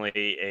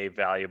definitely a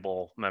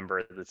valuable member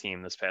of the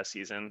team this past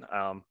season.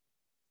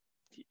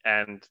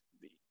 And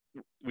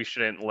we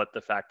shouldn't let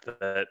the fact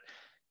that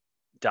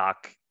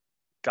Doc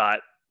got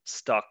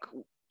stuck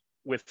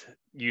with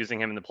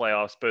using him in the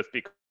playoffs, both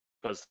because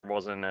there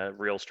wasn't a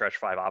real stretch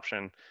 5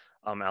 option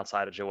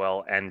outside of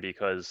Joel, and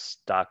because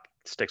Doc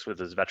sticks with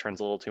his veterans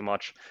a little too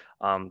much.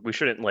 We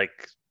shouldn't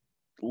like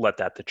let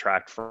that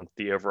detract from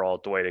the overall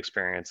Dwight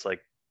experience.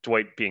 Like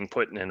Dwight being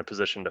put in a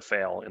position to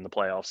fail in the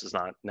playoffs is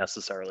not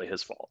necessarily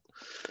his fault.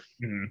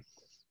 Mm-hmm.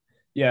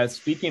 Yeah,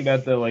 speaking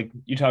about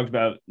you talked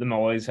about them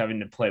always having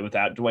to play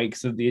without Dwight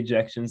because of the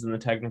ejections and the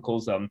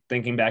technicals.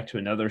 Thinking back to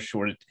another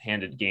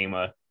short-handed game.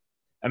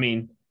 I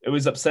mean, it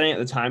was upsetting at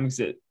the time because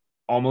it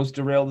almost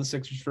derailed the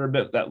Sixers for a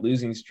bit, that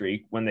losing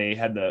streak when they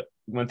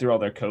went through all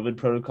their COVID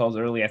protocols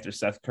early after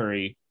Seth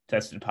Curry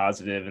tested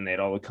positive and they had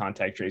all the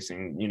contact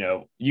tracing.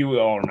 You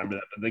all remember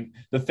that.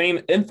 But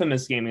the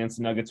infamous game against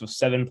the Nuggets with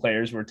 7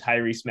 players where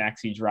Tyrese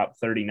Maxey dropped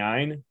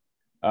 39.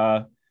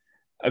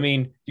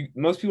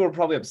 Most people were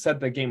probably upset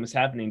that game was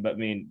happening, but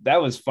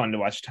that was fun to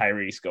watch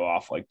Tyrese go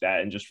off like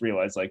that and just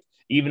realize, like,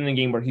 even in a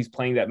game where he's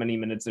playing that many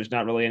minutes, there's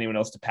not really anyone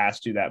else to pass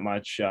to that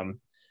much. I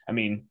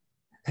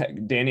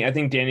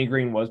think Danny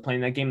Green was playing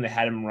that game. They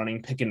had him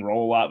running pick and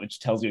roll a lot, which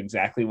tells you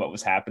exactly what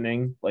was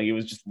happening. Like, it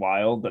was just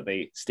wild that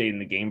they stayed in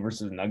the game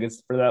versus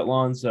Nuggets for that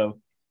long. So,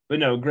 but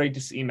no, great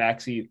to see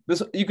Maxey.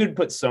 You could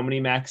put so many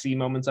Maxey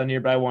moments on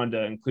here, but I wanted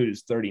to include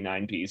his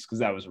 39 piece because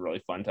that was a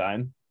really fun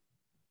time.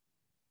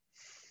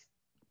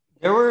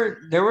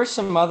 There were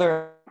some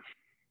other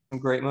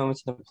great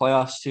moments in the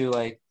playoffs too.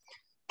 Like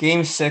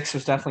Game 6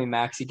 was definitely a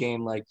Maxey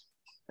game.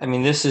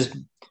 This is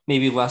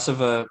maybe less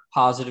of a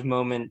positive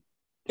moment.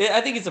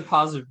 I think it's a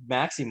positive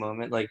Maxey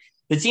moment. Like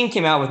the team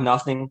came out with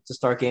nothing to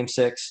start Game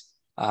 6.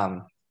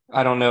 I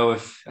don't know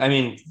if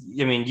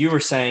you were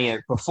saying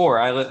it before.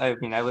 I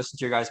listened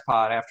to your guys'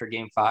 pod after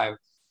Game 5,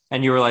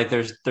 and you were like,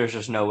 "There's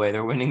just no way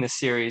they're winning this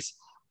series."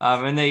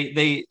 And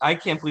I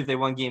can't believe they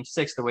won Game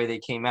 6 the way they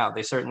came out.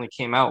 They certainly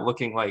came out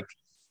looking like,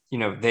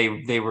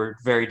 they were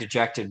very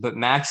dejected. But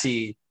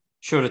Maxey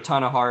showed a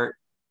ton of heart,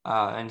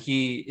 and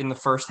he in the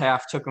first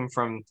half took them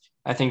from,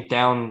 I think,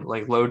 down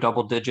like low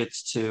double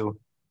digits to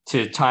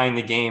tying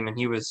the game, and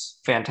he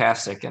was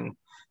fantastic. And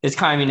it's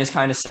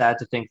kind of sad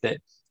to think that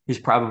he's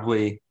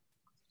probably,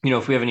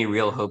 if we have any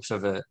real hopes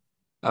of a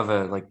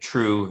like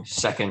true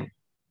second,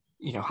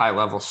 high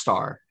level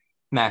star,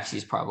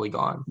 Maxey's probably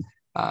gone.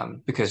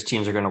 Because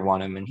teams are going to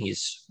want him, and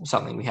he's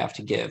something we have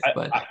to give.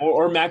 But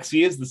or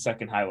Maxey is the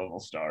second high-level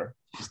star.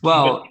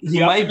 Well, he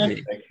might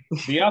be.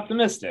 Be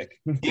optimistic.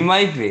 He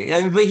might be,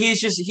 but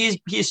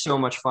he's so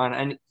much fun,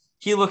 and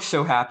he looks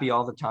so happy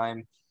all the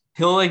time.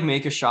 He'll like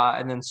make a shot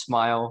and then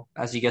smile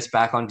as he gets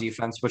back on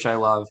defense, which I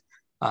love.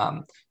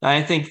 And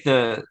I think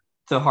the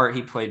heart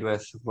he played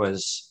with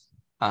was,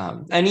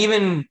 and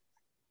even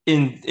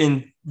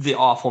in the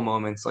awful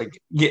moments, like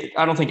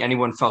I don't think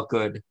anyone felt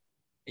good.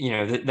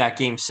 That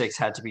Game 6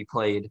 had to be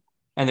played,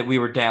 and that we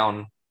were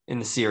down in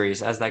the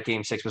series as that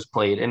Game 6 was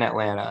played in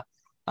Atlanta.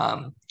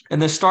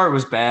 And the start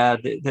was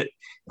bad. That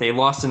they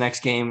lost the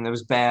next game, and it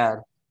was bad.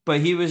 But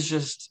he was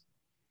just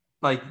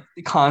like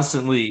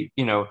constantly,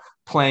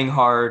 playing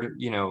hard.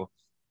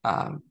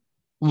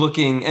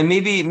 Looking, and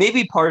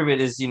maybe part of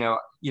it is,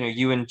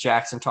 you and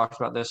Jackson talked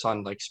about this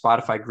on like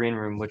Spotify Green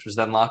Room, which was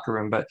then Locker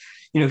Room. But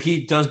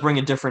he does bring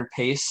a different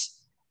pace.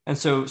 And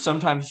so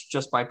sometimes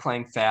just by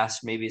playing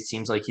fast, maybe it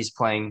seems like he's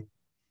playing,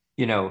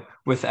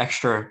 with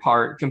extra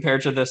heart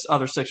compared to this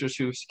other Sixers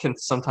who can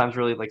sometimes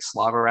really like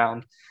slob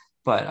around.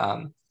 But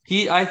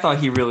I thought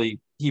he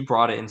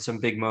brought it in some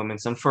big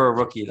moments. And for a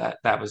rookie,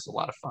 that was a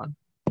lot of fun.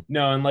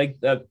 No, and like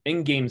that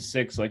in Game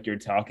 6, like you're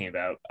talking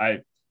about, I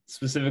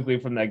specifically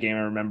from that game,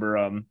 I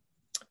remember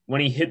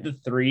when he hit the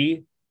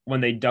 3,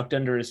 when they ducked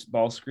under his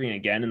ball screen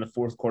again in the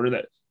fourth quarter,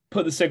 that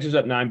put the Sixers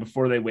up 9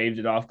 before they waved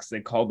it off because they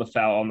called the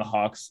foul on the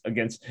Hawks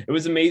against. It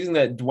was amazing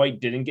that Dwight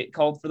didn't get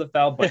called for the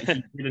foul, but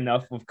he did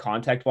enough with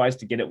contact wise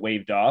to get it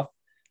waved off.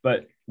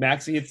 But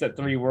Maxey hits that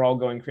 3, we're all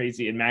going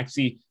crazy, and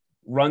Maxey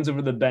runs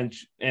over the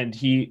bench, and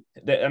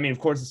of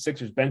course the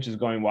Sixers bench is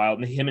going wild,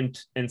 and him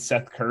and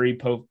Seth Curry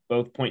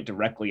both point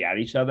directly at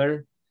each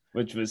other,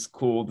 which was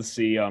cool to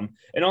see.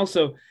 And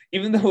also,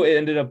 even though it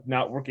ended up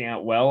not working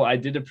out well, I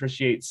did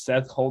appreciate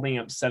Seth holding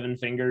up 7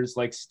 fingers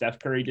like Steph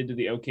Curry did to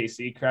the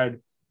OKC crowd,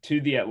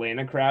 to the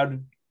Atlanta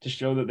crowd, to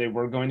show that they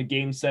were going to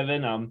Game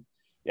 7.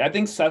 I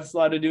think Seth's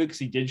allowed to do it because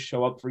he did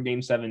show up for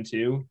Game 7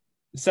 too.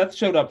 Seth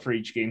showed up for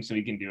each game so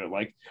he can do it.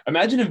 Like,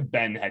 imagine if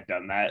Ben had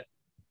done that.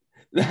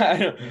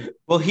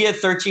 Well, he had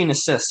 13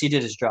 assists. He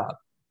did his job.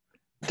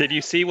 Did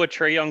you see what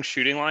Trae Young's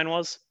shooting line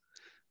was?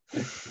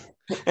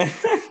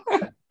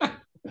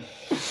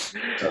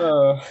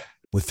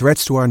 With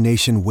threats to our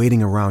nation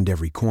waiting around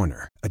every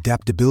corner,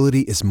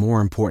 adaptability is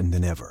more important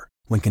than ever.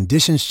 When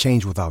conditions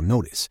change without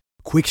notice,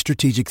 quick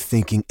strategic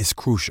thinking is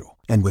crucial.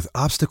 And with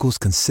obstacles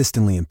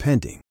consistently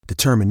impending,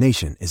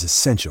 determination is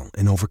essential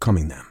in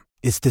overcoming them.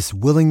 It's this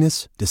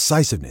willingness,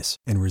 decisiveness,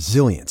 and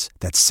resilience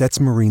that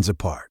sets Marines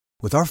apart.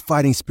 With our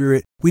fighting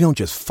spirit, we don't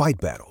just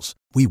fight battles,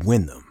 we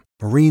win them.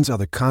 Marines are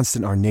the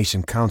constant our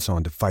nation counts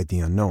on to fight the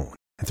unknown.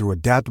 And through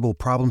adaptable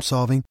problem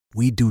solving,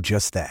 we do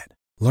just that.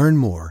 Learn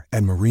more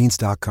at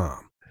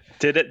marines.com.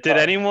 Did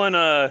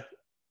anyone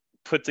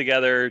put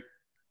together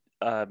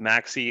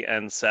Maxey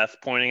and Seth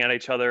pointing at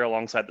each other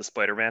alongside the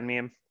Spider-Man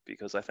meme?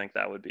 Because I think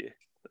that would be.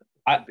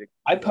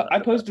 I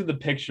posted the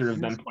picture of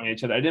them pointing at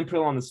each other. I didn't put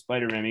it on the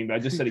Spider-Man meme, but I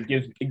just said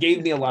it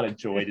gave me a lot of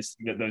joy to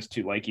see that those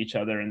two like each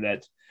other, and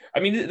that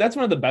that's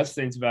one of the best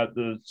things about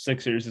the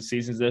Sixers this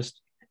season. Is this,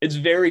 it's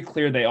very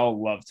clear they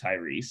all love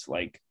Tyrese.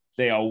 Like,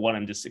 they all want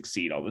him to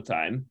succeed all the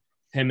time.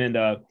 Him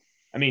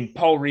and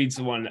Paul Reed's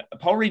the one.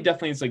 Paul Reed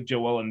definitely is like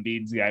Joel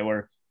Embiid's guy.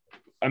 Where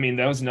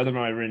that was another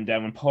one I written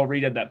down when Paul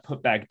Reed had that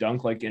putback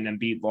dunk, like, and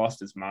Embiid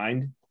lost his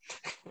mind.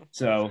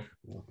 So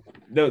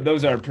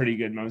those are pretty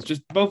good moments.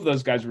 Just both of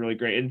those guys are really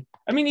great. And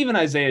I mean, even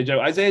Isaiah Joe.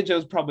 Isaiah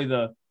Joe's probably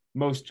the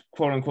most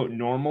quote unquote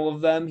normal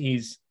of them.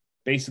 He's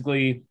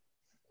basically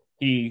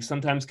he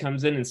sometimes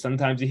comes in and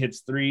sometimes he hits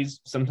threes,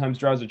 sometimes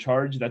draws a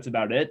charge. That's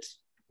about it.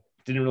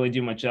 Didn't really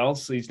do much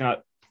else. He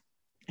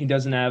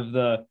doesn't have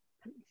the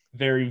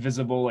very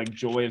visible like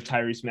joy of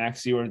Tyrese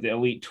Maxey or the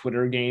elite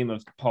Twitter game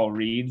of Paul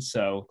Reed.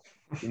 So,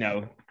 he's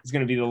going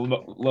to be the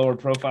lower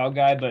profile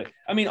guy. But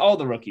I mean, all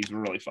the rookies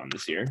were really fun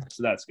this year.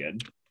 So that's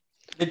good.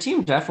 The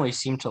team definitely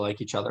seemed to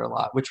like each other a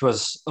lot, which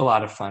was a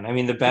lot of fun. I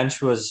mean, the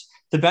bench was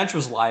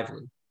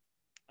lively.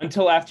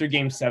 Until after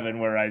game 7,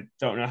 where I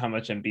don't know how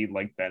much Embiid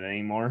liked Ben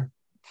anymore.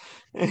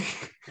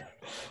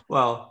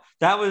 Well,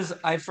 that was,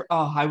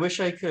 I wish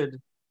I could,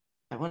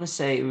 I want to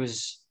say it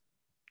was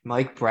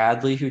Mike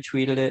Bradley who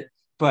tweeted it,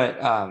 but,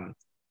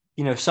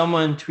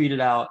 someone tweeted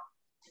out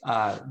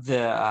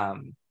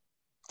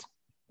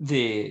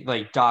the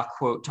like Doc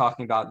quote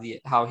talking about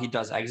how he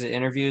does exit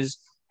interviews.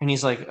 And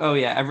he's like, oh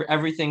yeah,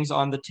 everything's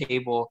on the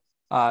table.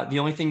 The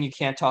only thing you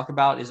can't talk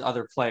about is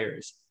other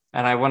players.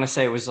 And I want to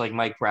say it was like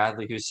Mike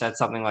Bradley who said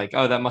something like,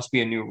 oh, that must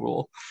be a new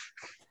rule.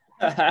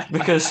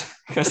 because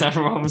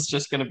everyone was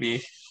just going to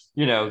be,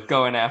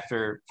 going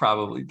after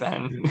probably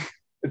Ben.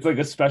 It's like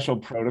a special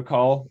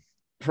protocol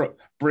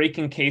break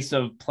in case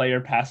of player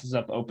passes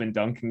up open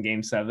dunk in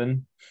game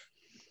 7.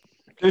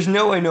 There's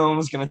no way no one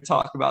was going to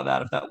talk about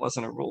that if that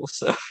wasn't a rule.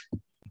 So,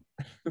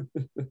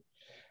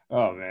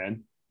 oh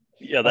man,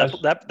 yeah,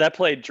 that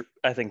play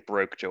I think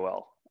broke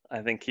Joel.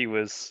 I think he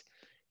was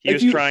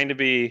trying to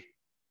be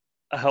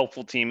a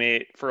helpful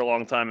teammate for a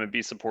long time and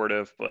be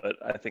supportive, but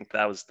I think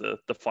that was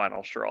the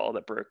final straw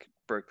that broke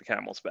the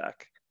camel's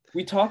back.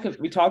 We talked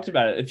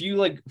about it. If you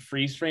like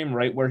freeze frame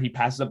right where he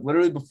passes up,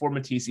 literally before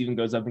Matisse even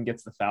goes up and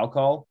gets the foul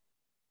call,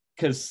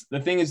 because the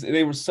thing is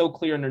they were so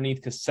clear underneath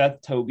because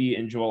Seth, Toby,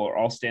 and Joel are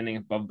all standing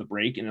above the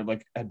break and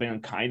it had been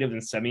kind of in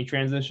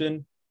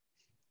semi-transition.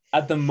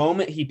 At the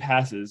moment he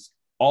passes,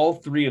 all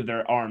 3 of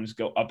their arms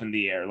go up in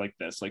the air like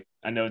this. Like,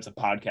 I know it's a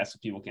podcast so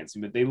people can't see,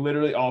 but they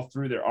literally all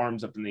threw their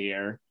arms up in the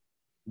air.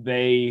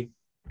 They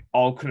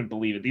all couldn't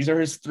believe it. These are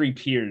his 3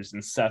 peers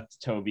and Seth,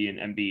 Toby, and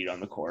Embiid on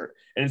the court.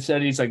 And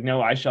instead he's like,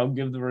 no, I shall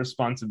give the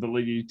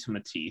responsibility to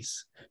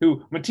Matisse,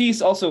 who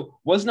Matisse also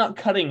was not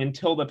cutting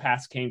until the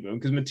pass came to him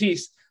because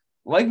Matisse,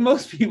 like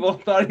most people,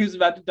 thought he was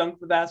about to dunk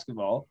the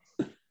basketball.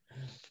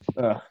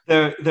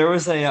 There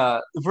was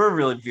we're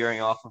really veering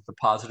off of the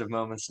positive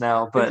moments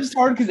now, but it's just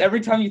hard because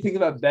every time you think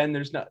about Ben,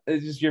 it's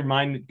just your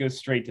mind goes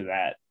straight to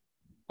that.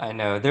 I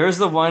know. There was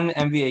the one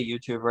NBA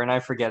YouTuber, and I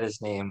forget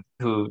his name,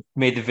 who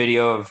made the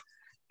video of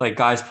like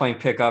guys playing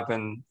pickup,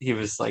 and he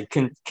was like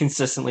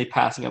consistently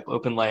passing up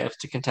open layups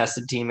to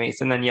contested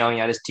teammates, and then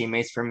yelling at his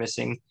teammates for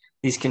missing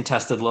these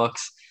contested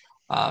looks.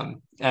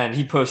 And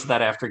he posted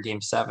that after Game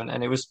 7,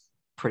 and it was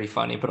pretty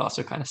funny, but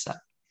also kind of sad.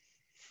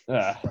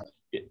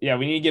 Yeah,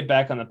 we need to get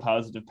back on the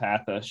positive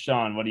path.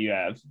 Sean, what do you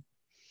have?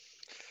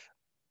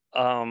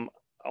 I'm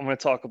going to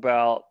talk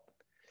about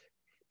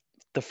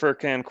the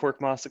Furkan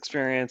Korkmaz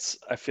experience.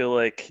 I feel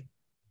like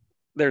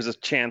there's a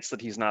chance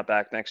that he's not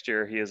back next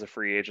year. He is a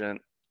free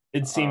agent.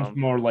 It seems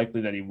more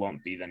likely that he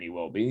won't be than he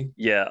will be.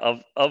 Yeah,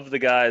 of the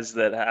guys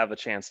that have a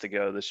chance to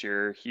go this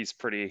year, he's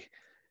pretty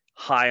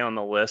high on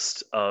the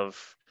list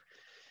of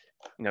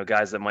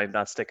guys that might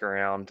not stick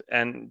around.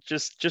 And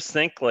just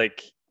think,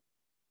 like,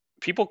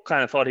 people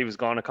kind of thought he was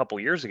gone a couple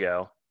years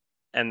ago,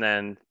 and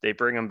then they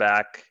bring him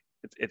back.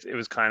 It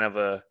was kind of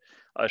a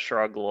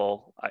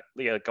struggle,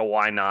 like a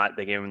why not?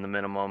 They gave him the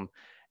minimum,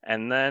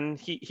 and then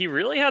he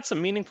really had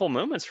some meaningful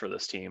moments for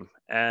this team.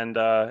 And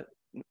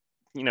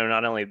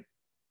not only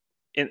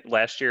in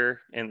last year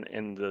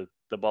in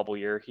the bubble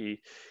year, he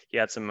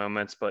had some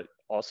moments, but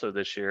also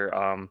this year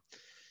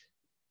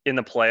in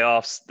the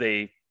playoffs,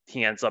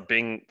 he ends up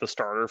being the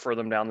starter for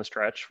them down the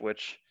stretch,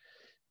 which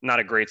not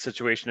a great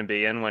situation to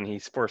be in when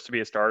he's supposed to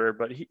be a starter,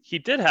 but he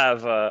did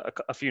have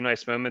a few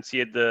nice moments. He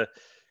had the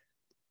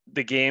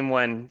game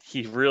when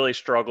he really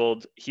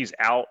struggled. He's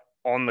out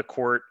on the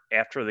court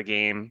after the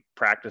game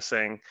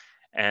practicing,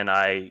 and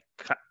I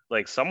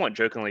like somewhat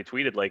jokingly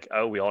tweeted like,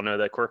 oh, we all know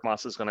that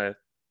Korkmaz is going to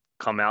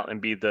come out and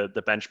be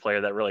the bench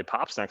player that really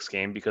pops next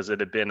game, because it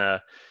had been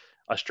a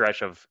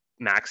stretch of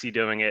Maxey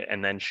doing it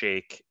and then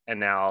Shake, and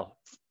now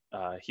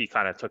he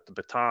kind of took the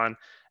baton.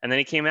 And then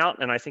he came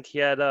out, and I think he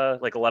had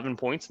like 11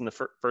 points in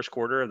the first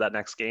quarter of that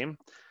next game.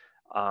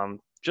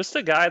 Just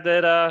a guy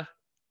that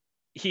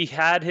he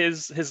had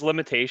his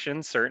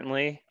limitations,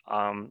 certainly,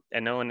 and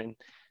no one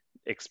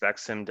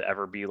expects him to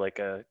ever be like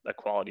a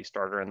quality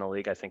starter in the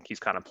league. I think he's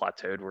kind of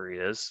plateaued where he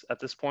is at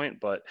this point,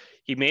 but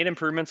he made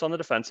improvements on the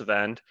defensive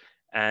end,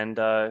 and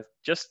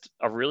just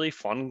a really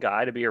fun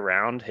guy to be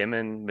around. Him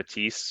and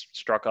Matisse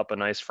struck up a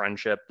nice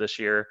friendship this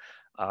year.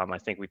 I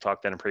think we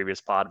talked in a previous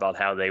pod about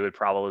how they would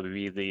probably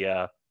be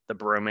the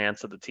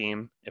bromance of the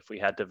team if we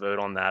had to vote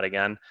on that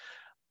again.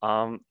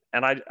 And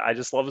I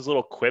just love his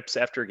little quips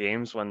after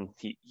games when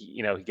he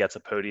gets a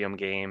podium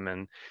game,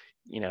 and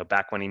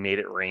back when he made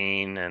it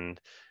rain, and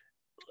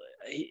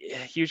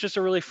he was just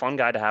a really fun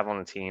guy to have on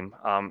the team.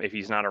 If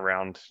he's not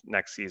around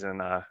next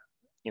season,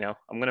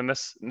 I'm gonna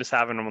miss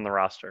having him on the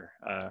roster.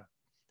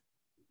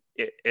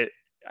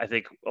 I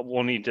think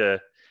we'll need to,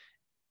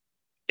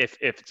 if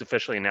it's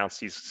officially announced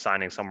he's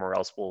signing somewhere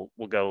else, we'll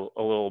go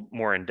a little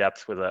more in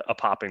depth with a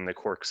popping the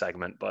cork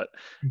segment. But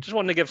just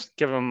wanted to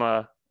give him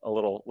a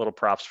little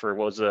props for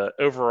what was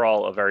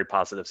overall a very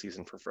positive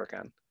season for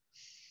Furkan.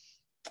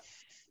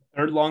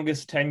 Third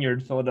longest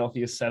tenured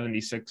Philadelphia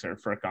 76er,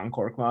 Furkan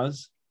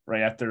Korkmaz,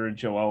 right after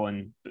Joel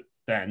and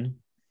Ben.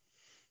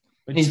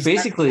 He's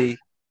basically,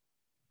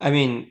 I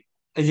mean,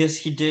 I guess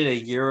he did a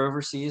year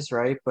overseas,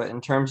 right? But in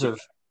terms of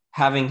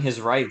having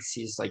his rights,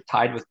 he's like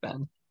tied with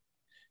Ben.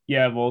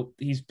 Yeah, well,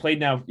 he's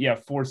played now,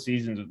 4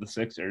 seasons with the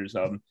Sixers.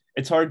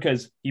 It's hard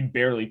because he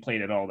barely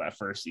played at all that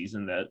first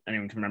season that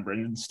anyone can remember,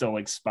 and still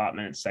like spot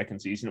minutes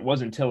second season. It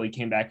wasn't until he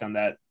came back on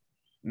that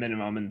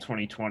minimum in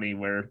 2020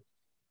 where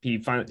he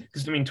finally,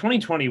 because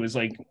 2020 was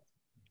like,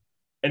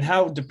 and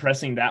how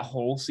depressing that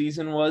whole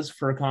season was.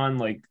 Furkan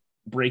like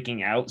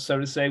breaking out, so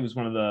to say, was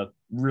one of the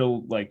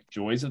real like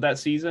joys of that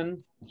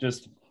season.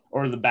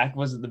 The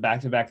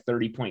back-to-back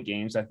 30-point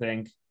games, I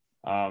think.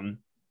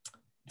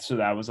 So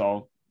that was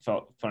all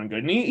felt fun and good.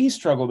 And he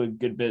struggled a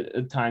good bit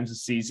at times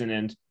this season.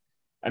 And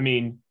I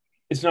mean,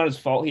 it's not his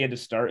fault he had to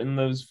start in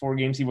those 4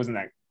 games. He wasn't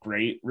that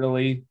great,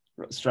 really.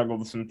 Struggled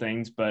with some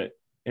things, but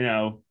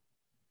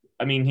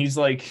I mean,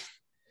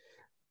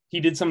 he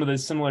did some of the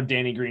similar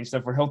Danny Green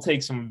stuff where he'll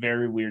take some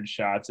very weird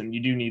shots, and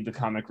you do need the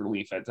comic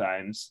relief at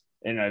times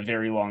in a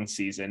very long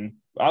season.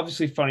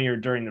 Obviously funnier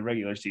during the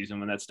regular season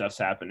when that stuff's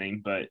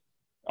happening, but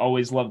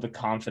always love the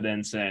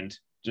confidence and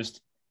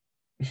just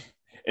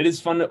it is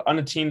fun on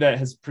a team that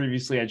has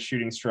previously had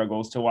shooting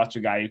struggles to watch a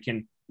guy who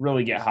can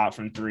really get hot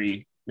from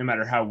 3, no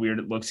matter how weird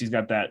it looks. He's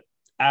got that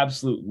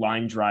absolute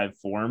line drive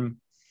form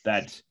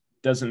that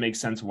doesn't make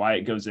sense why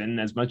it goes in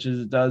as much as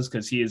it does,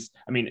 because he is,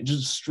 I mean,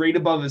 just straight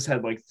above his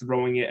head, like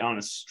throwing it on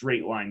a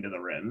straight line to the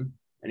rim,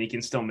 and he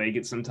can still make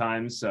it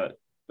sometimes.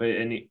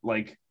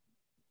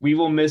 We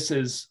will miss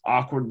his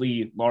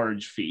awkwardly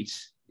large feet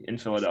in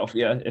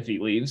Philadelphia if he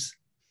leaves.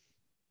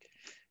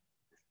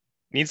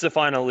 Needs to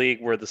find a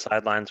league where the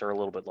sidelines are a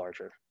little bit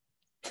larger.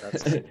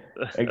 That's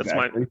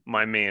Exactly.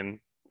 my main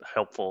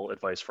helpful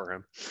advice for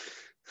him.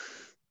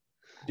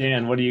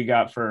 Dan, what do you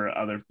got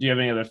do you have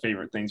any other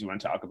favorite things you want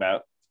to talk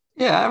about?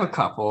 Yeah, I have a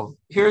couple.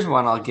 Here's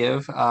one I'll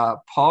give.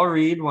 Paul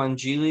Reed won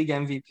G League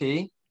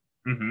MVP.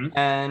 Mm-hmm.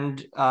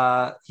 And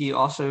he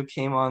also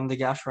came on the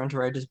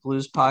Gastroenteritis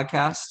Blues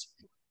podcast.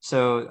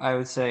 So I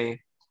would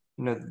say,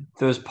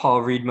 those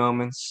Paul Reed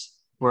moments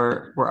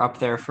were up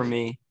there for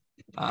me.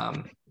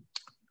 The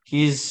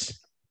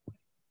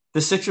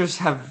Sixers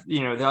have,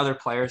 the other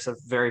players have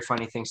very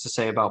funny things to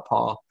say about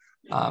Paul.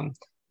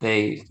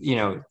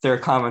 Their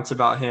comments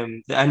about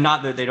him, and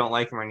not that they don't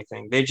like him or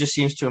anything, they just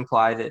seems to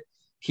imply that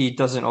he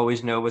doesn't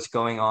always know what's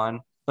going on,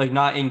 like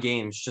not in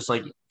games, just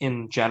like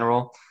in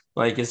general,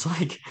 like is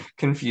like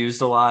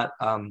confused a lot.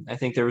 I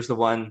think there was the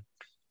one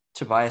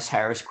Tobias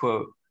Harris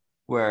quote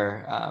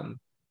where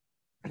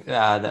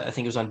I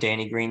think it was on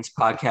Danny Green's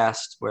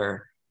podcast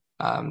where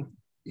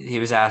he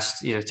was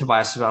asked,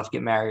 Tobias was about to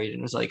get married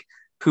and was like,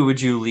 who would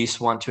you least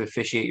want to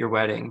officiate your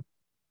wedding?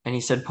 And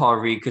he said Paul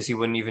Reed because he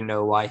wouldn't even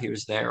know why he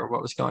was there or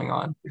what was going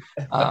on.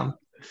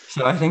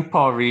 So I think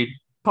Paul Reed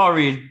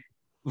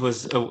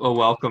was a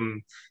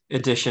welcome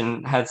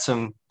addition, had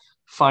some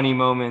funny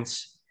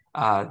moments.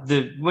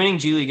 The winning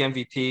G League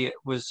MVP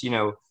was, I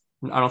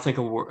don't think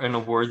an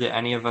award that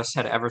any of us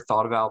had ever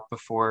thought about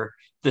before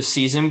this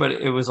season, but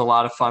it was a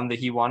lot of fun that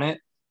he won it.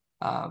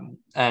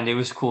 And it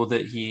was cool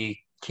that he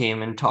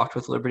came and talked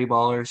with Liberty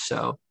Ballers.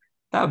 So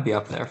that would be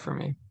up there for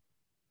me.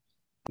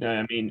 Yeah,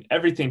 I mean,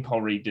 everything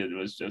Paul Reed did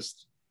was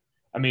just,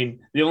 I mean,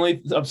 the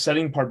only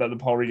upsetting part about the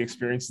Paul Reed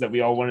experience is that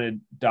we all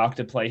wanted Doc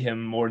to play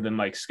him more than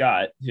Mike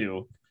Scott,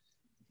 who,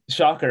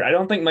 shocker, I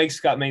don't think Mike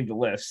Scott made the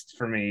list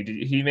for me.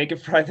 Did he make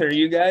it for either of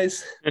you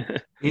guys?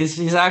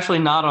 He's actually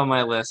not on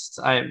my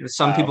list.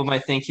 Some people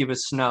might think he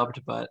was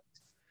snubbed, but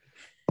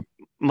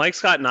Mike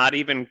Scott not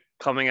even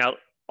coming out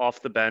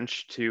off the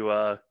bench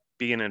to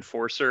be an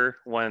enforcer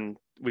when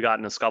we got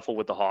in a scuffle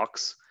with the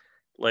Hawks.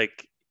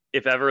 Like,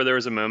 if ever there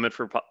was a moment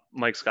for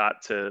Mike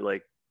Scott to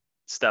like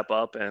step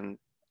up and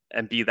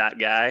be that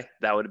guy,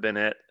 that would have been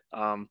it.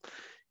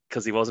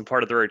 Because he wasn't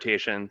part of the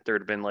rotation. There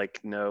would have been like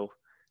no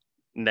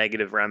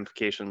negative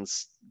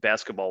ramifications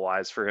basketball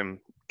wise for him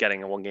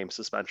getting a 1-game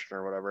suspension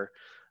or whatever.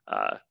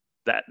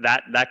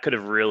 That could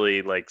have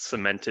really like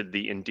cemented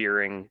the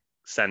endearing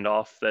send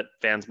off that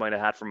fans might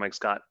have had from Mike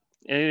Scott,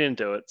 and he didn't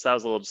do it. So that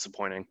was a little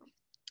disappointing.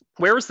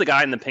 Where was the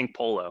guy in the pink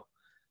polo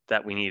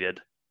that we needed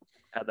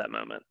at that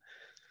moment?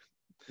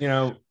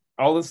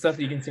 All the stuff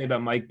you can say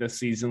about Mike this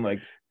season, like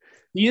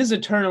he is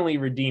eternally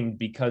redeemed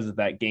because of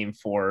that game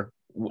 4,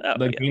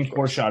 game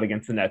 4 shot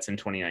against the Nets in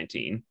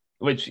 2019,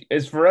 which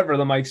is forever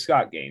the Mike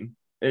Scott game.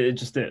 It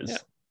just is. Yeah.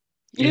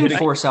 You didn't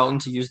force Elton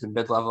to use the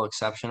mid-level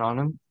exception on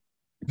him.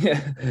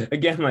 Yeah.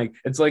 Again, like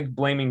it's like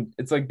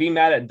be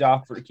mad at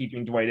Doc for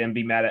keeping Dwight and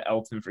be mad at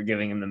Elton for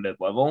giving him the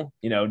mid-level.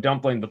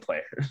 Don't blame the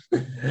player.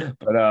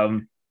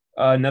 But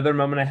another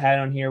moment I had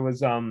on here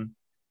was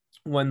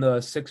when the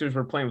Sixers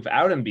were playing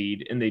without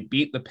Embiid and they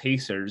beat the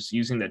Pacers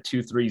using that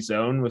 2-3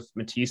 zone with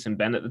Matisse and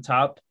Ben at the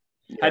top.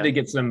 Had to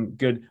get some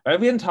good. We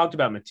haven't talked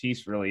about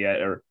Matisse really yet,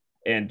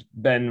 and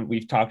Ben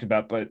we've talked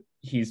about, but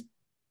we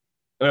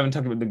haven't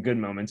talked about the good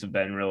moments of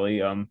Ben really.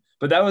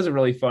 But that was a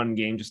really fun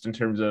game just in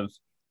terms of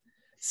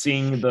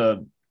seeing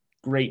the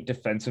great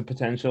defensive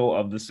potential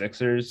of the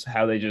Sixers,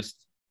 how they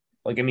just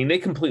they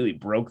completely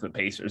broke the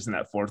Pacers in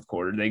that fourth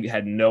quarter. They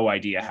had no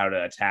idea how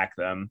to attack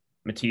them.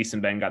 Matisse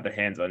and Ben got their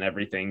hands on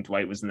everything.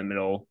 Dwight was in the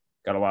middle,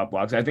 got a lot of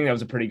blocks. I think that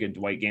was a pretty good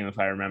Dwight game, if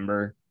I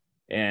remember.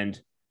 And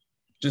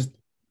just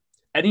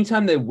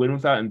anytime they win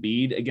without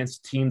Embiid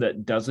against a team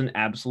that doesn't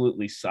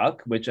absolutely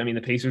suck, which, I mean,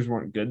 the Pacers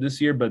weren't good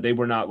this year, but they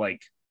were not what's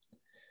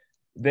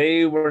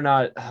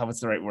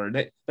the right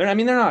word? They're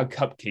not a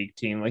cupcake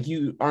team. Like,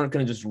 you aren't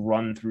going to just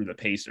run through the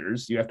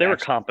Pacers. They were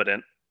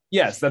competent.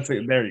 Yes,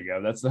 there you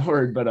go. That's the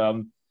word. But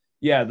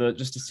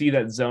just to see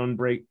that zone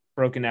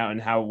broken out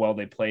and how well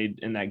they played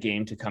in that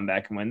game to come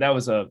back and win, that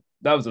was a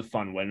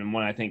fun win, and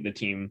one I think the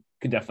team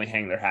could definitely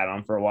hang their hat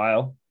on for a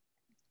while.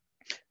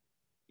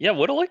 Yeah,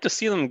 would have liked to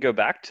see them go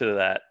back to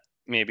that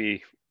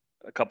maybe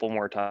a couple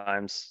more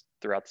times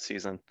throughout the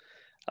season.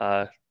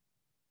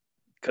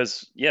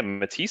 Because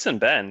Matisse and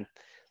Ben,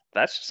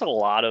 that's just a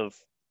lot of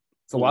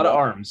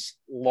arms,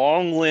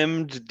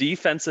 long-limbed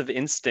defensive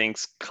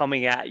instincts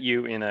coming at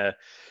you in a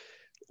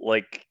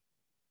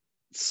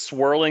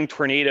swirling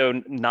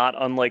tornado, not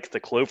unlike the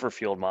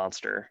Cloverfield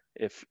monster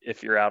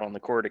if you're out on the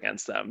court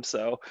against them.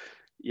 So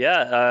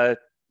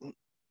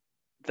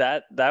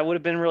that would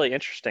have been really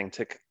interesting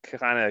to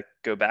kind of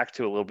go back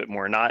to a little bit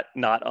more, not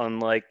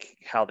unlike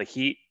how the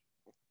Heat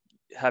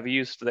have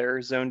used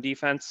their zone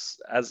defense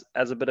as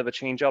a bit of a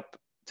change up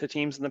to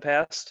teams in the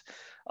past.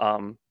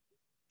 I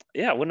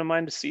wouldn't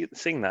mind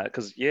seeing that,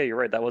 because you're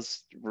right, that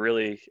was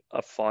really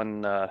a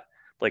fun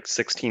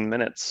 16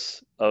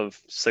 minutes of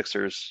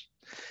Sixers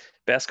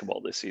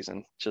basketball this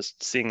season,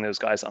 just seeing those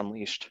guys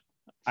unleashed.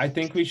 I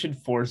think we should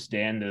force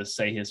Dan to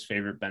say his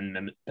favorite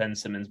Ben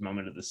Simmons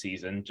moment of the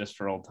season, just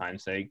for old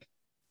time's sake.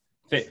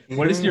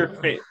 What is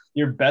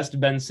your best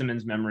Ben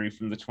Simmons memory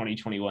from the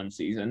 2021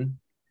 season?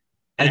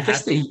 I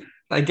guess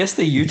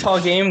the Utah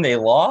game they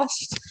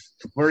lost,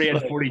 where he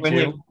had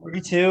 42.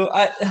 42.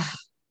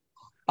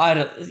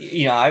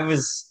 I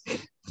was,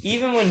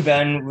 even when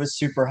Ben was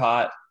super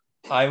hot,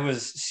 I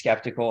was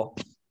skeptical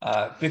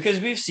because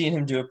we've seen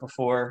him do it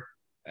before.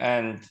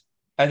 And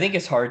I think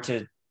it's hard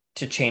to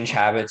change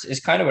habits. It's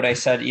kind of what I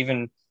said,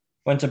 even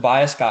when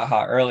Tobias got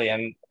hot early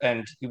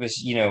and he was,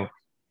 he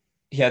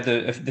had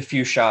the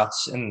few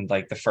shots in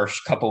the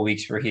first couple of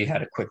weeks where he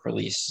had a quick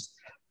release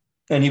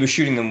and he was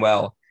shooting them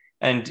well.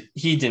 And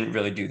he didn't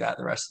really do that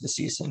the rest of the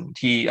season.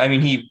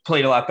 He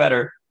played a lot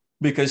better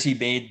because he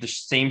made the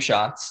same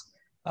shots,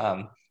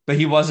 but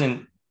he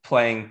wasn't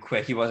playing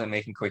quick. He wasn't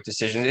making quick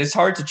decisions. It's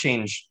hard to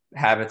change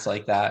habits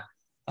like that.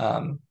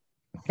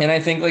 And I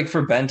think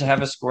for Ben to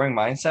have a scoring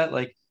mindset,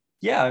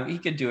 he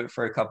could do it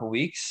for a couple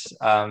weeks.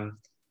 But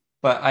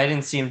I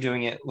didn't see him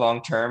doing it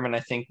long term. And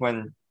I think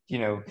when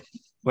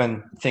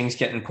things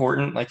get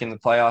important, like in the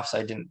playoffs,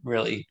 I didn't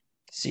really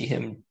see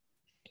him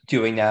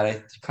doing that.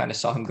 I kind of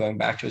saw him going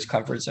back to his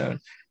comfort zone.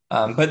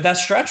 But that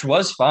stretch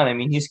was fun. I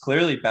mean, he's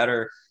clearly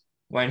better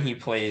when he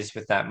plays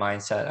with that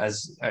mindset,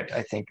 as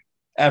I think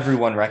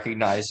everyone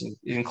recognized,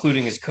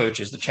 including his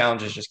coaches. The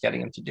challenge is just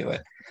getting him to do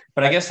it.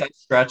 But I guess that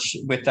stretch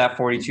with that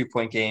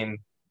 42-point game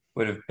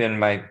would have been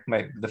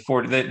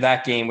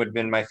that game would have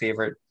been my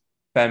favorite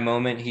Ben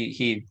moment.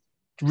 He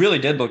really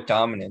did look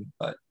dominant.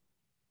 But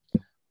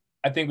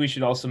I think we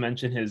should also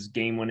mention his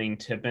game-winning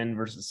tip-in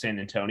versus San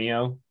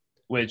Antonio,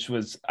 which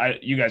was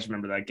you guys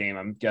remember that game,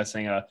 I'm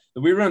guessing.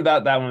 We remember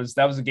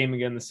that was a game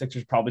again the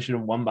Sixers probably should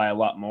have won by a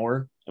lot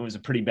more. It was a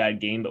pretty bad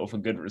game, but with a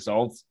good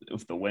result,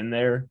 with the win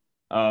there.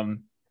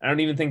 I don't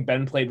even think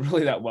Ben played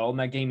really that well in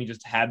that game. He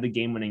just had the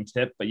game-winning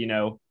tip, but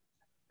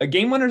a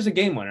game winner is a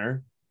game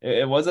winner.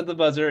 It was at the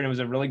buzzer, and it was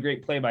a really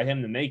great play by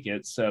him to make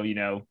it. So,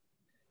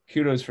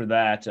 kudos for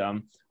that.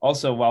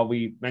 Also, while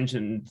we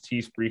mentioned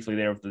Matisse briefly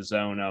there with the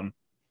zone,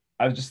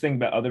 I was just thinking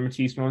about other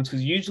Matisse moments,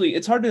 because usually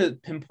it's hard to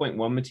pinpoint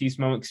one Matisse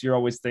moment because you're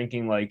always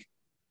thinking like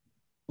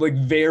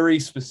very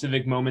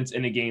specific moments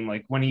in a game,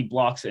 like when he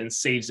blocks it and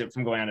saves it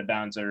from going out of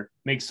bounds or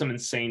makes some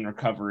insane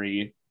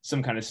recovery,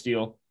 some kind of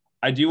steal.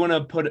 I do want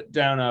to put it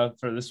down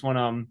for this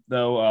one,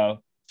 though,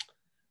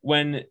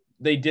 when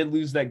they did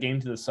lose that game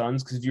to the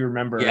Suns, because if you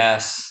remember,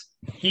 yes,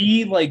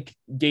 he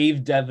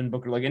gave Devin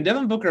Booker and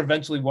Devin Booker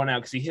eventually won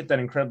out because he hit that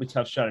incredibly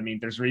tough shot. I mean,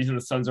 there's a reason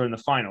the Suns are in the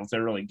finals;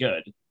 they're really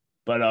good.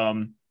 But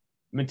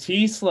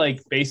Matisse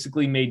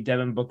basically made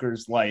Devin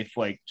Booker's life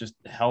just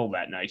hell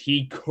that night.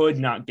 He could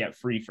not get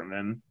free from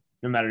him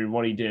no matter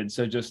what he did.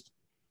 So just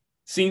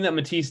seeing that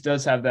Matisse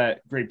does have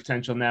that great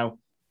potential now.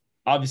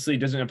 Obviously, it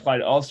doesn't apply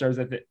to all stars.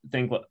 I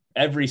think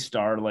every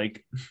star,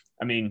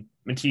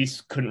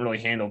 Matisse couldn't really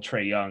handle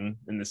Trae Young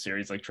in this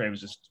series. Trae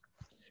was just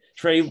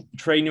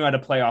Trae knew how to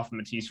play off of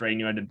Matisse, right?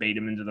 Knew how to bait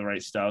him into the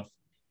right stuff.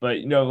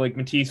 But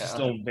Matisse is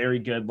still very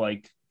good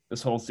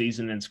this whole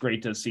season, and it's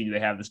great to see they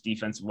have this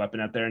defensive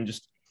weapon out there. And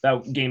just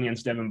that game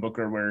against Devin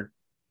Booker where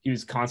he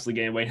was constantly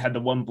getting away. Had the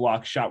one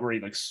block shot where he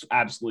like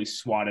absolutely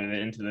swatted it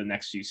into the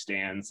next few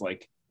stands,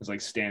 like was like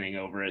standing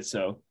over it.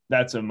 So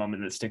that's a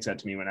moment that sticks out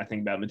to me when I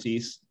think about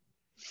Matisse.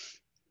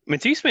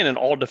 Matisse made an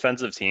all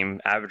defensive team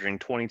averaging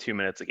 22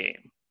 minutes a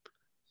game.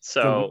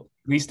 So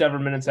least ever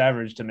minutes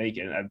average to make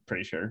it, I'm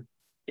pretty sure.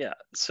 Yeah.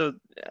 So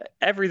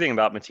everything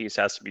about Matisse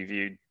has to be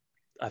viewed,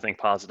 I think,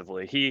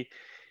 positively. He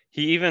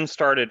even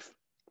started,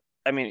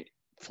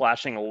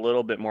 flashing a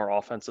little bit more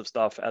offensive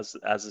stuff as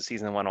the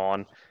season went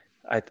on.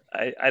 I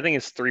think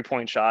his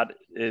 3-point shot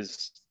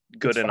is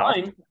good enough.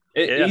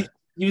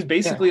 He was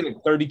basically like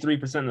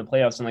 33% in the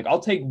playoffs, and like I'll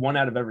take 1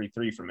 out of every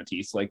 3 from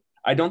Matisse. Like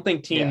I don't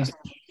think teams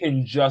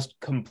can just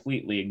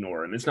completely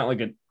ignore him. It's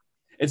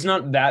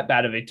not that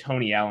bad of a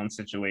Tony Allen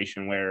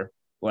situation where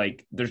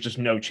like there's just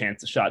no chance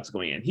the shot's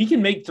going in. He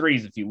can make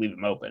threes if you leave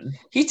him open.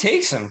 He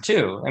takes them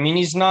too. I mean,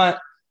 he's not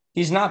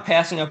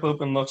passing up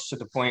open looks to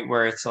the point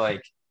where it's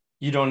like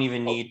you don't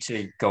even need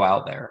to go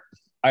out there.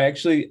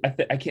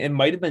 It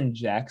might have been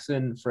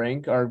Jackson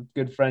Frank, our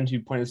good friend, who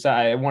pointed this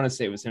out. I want to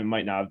say it was him, it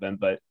might not have been,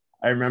 but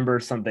I remember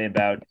something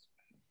about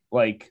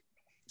like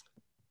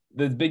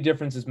the big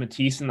difference is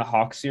Matisse in the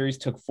Hawks series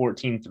took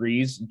 14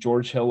 threes.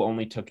 George Hill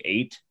only took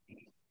 8,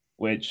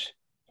 which,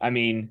 I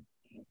mean,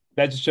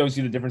 that just shows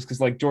you the difference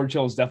because like George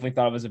Hill is definitely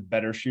thought of as a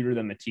better shooter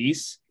than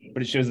Matisse,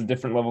 but it shows the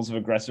different levels of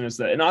aggressiveness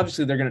and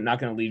obviously they're not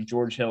going to leave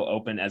George Hill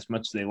open as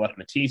much as they left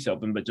Matisse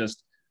open, but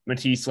just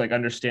Matisse like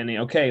understanding,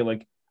 okay,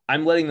 like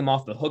I'm letting them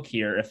off the hook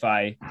here if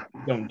I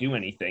don't do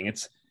anything.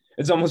 It's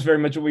almost very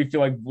much what we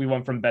feel like we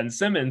went from Ben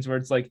Simmons, where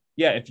it's like,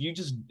 yeah, if you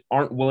just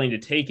aren't willing to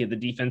take it, the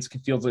defense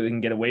feels like they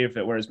can get away with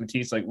it. Whereas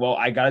Matisse, like, well,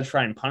 I got to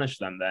try and punish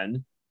them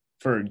then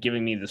for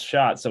giving me this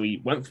shot. So he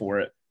went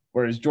for it.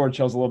 Whereas George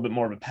Hill's a little bit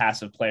more of a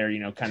passive player,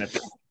 kind of,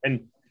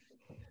 and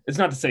it's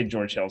not to say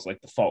George Hill's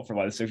like the fault for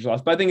why the Sixers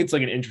lost, but I think it's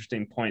like an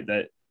interesting point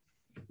that,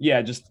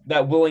 yeah, just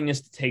that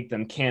willingness to take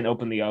them can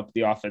open the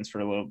offense for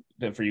a little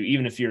bit for you,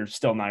 even if you're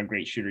still not a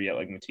great shooter yet,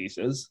 like Matisse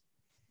is.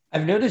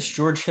 I've noticed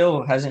George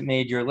Hill hasn't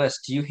made your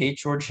list. Do you hate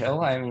George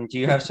Hill? I mean, do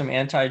you have some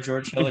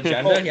anti-George Hill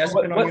agenda? He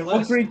hasn't been on your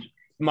list.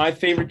 My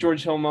favorite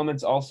George Hill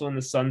moments also in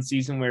the Sun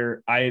season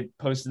where I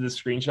posted the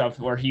screenshot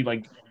where he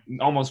like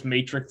almost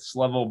Matrix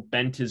level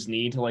bent his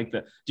knee to like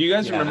do you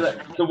guys remember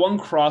that? The one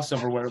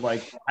crossover where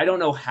like, I don't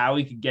know how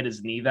he could get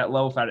his knee that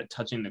low without it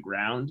touching the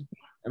ground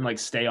and like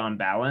stay on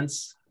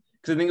balance.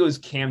 Because I think it was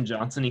Cam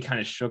Johnson. He kind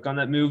of shook on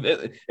that move.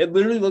 It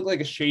literally looked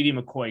like a Shady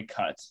McCoy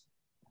cut,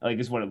 like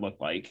is what it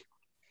looked like.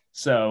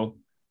 So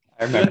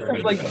I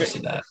remember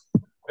that.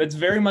 It's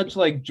very much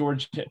like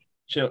George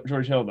Hill,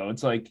 though.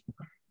 It's like,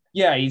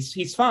 yeah,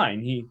 he's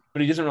fine.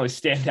 But he doesn't really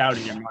stand out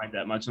in your mind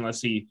that much unless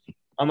he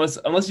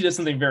does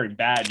something very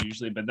bad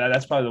usually. But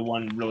that's probably the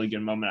one really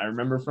good moment I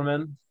remember from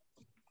him.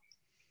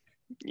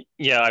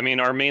 Yeah, I mean,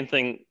 our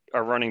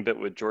running bit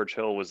with George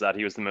Hill was that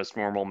he was the most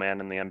normal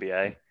man in the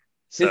NBA.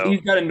 So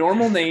he's got a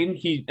normal name.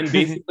 And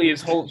basically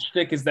his whole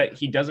shtick is that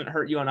he doesn't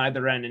hurt you on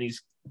either end, and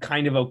he's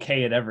kind of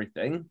okay at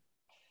everything.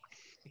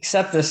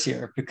 Except this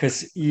year,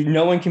 because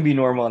no one can be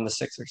normal on the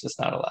Sixers. It's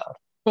not allowed.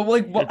 But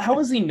like, how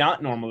is he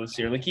not normal this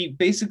year? Like, he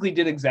basically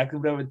did exactly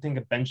what I would think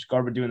a bench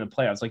guard would do in the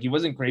playoffs. Like, he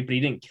wasn't great, but he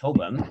didn't kill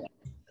them.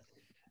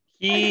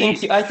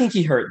 I think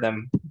he hurt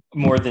them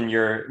more than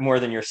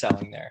you're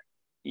selling there.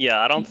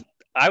 Yeah,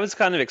 I was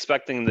kind of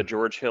expecting the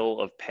George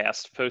Hill of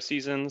past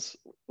postseasons,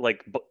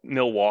 like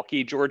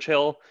Milwaukee George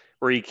Hill,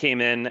 where he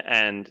came in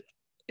and,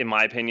 in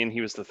my opinion,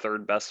 he was the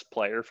third best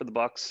player for the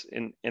Bucks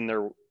in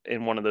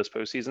one of those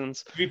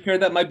postseasons. To be fair,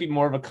 that might be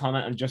more of a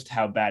comment on just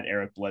how bad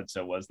Eric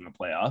Bledsoe was in the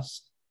playoffs.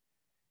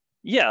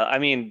 Yeah, I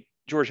mean,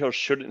 George Hill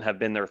shouldn't have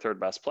been their third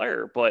best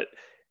player, but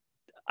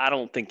I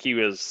don't think he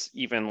was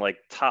even like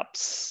top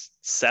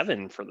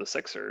 7 for the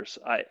Sixers.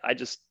 I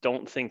just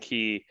don't think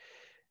he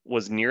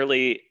was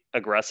nearly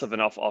aggressive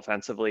enough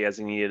offensively as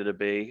he needed to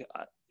be.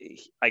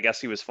 I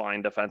guess he was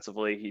fine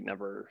defensively. He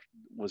never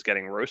was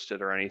getting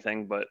roasted or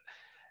anything, but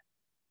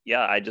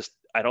yeah,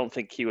 I don't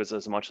think he was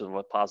as much of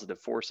a positive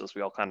force as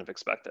we all kind of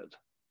expected.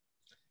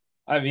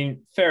 I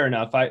mean, fair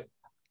enough. But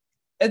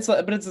it's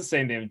the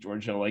same thing with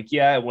George Hill. Like,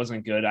 yeah, it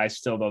wasn't good. I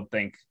still don't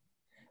think,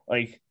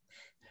 like,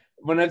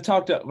 when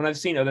I've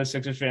seen other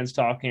Sixers fans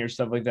talking or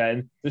stuff like that,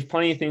 and there's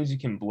plenty of things you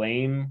can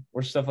blame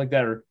or stuff like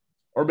that,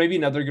 or maybe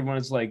another good one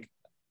is like,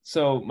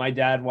 so my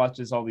dad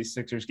watches all these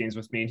Sixers games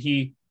with me, and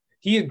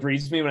he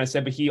agrees with me when I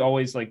said, but he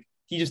always like,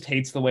 he just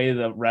hates the way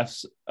the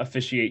refs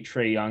officiate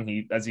Trae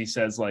Young. As he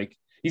says, like,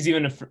 he's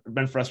even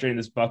been frustrated in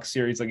this Bucks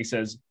series. Like he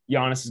says,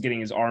 Giannis is getting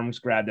his arms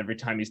grabbed every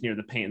time he's near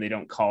the paint and they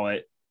don't call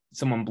it.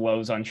 Someone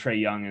blows on Trae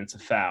Young and it's a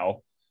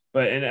foul.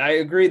 And I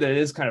agree that it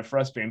is kind of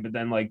frustrating, but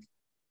then like,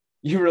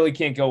 you really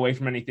can't go away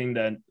from anything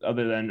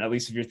other than, at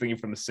least if you're thinking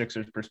from the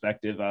Sixers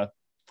perspective,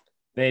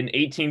 they had an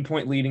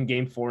 18-point lead in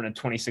game 4 and a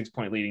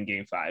 26-point lead in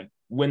game 5.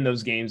 Win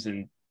those games,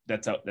 and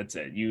that's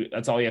it.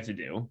 That's all you have to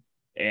do.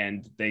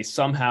 And they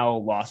somehow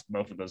lost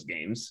both of those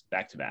games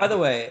back to back. By the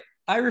way,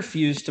 I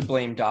refuse to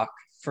blame Doc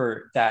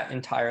for that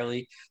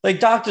entirely. Like,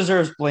 Doc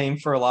deserves blame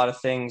for a lot of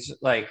things.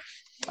 Like,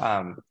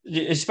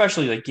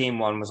 Especially like game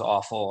one was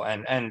awful,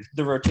 and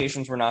the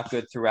rotations were not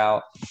good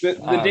throughout.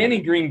 The Danny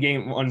Green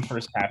game one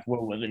first half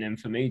will live in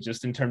infamy,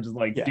 just in terms of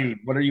like, dude,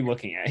 what are you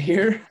looking at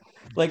here?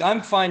 Like,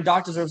 I'm fine.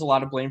 Doc deserves a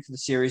lot of blame for the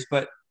series,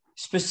 but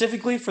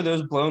specifically for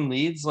those blown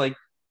leads, like,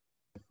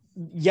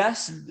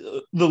 yes,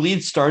 the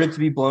lead started to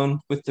be blown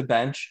with the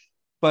bench,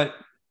 but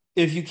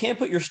if you can't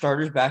put your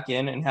starters back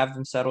in and have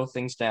them settle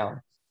things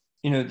down,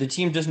 the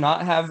team does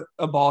not have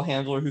a ball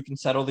handler who can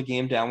settle the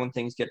game down when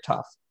things get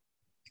tough.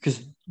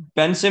 Because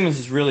Ben Simmons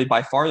is really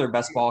by far their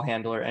best ball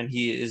handler, and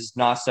he is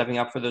not stepping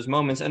up for those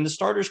moments. And the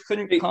starters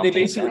couldn't calm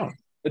things down.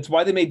 It's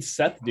why they made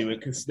Seth do it,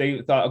 because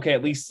they thought, okay,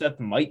 at least Seth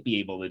might be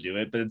able to do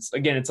it. But it's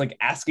like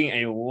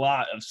asking a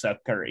lot of Seth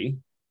Curry.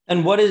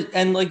 And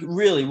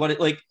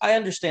I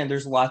understand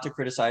there's a lot to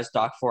criticize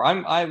Doc for.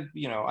 I'm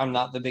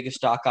not the biggest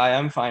Doc guy.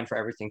 I'm fine for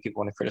everything people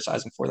want to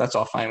criticize him for. That's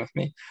all fine with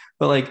me.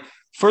 But like,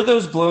 for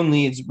those blown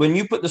leads, when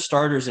you put the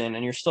starters in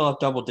and you're still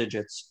up double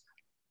digits,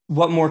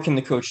 what more can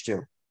the coach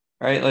do?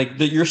 Right? Like,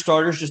 your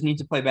starters just need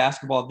to play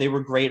basketball. They were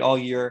great all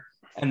year,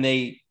 and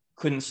they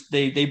couldn't.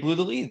 They blew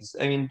the leads.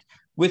 I mean,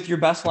 with your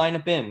best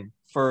lineup in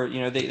for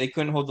they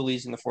couldn't hold the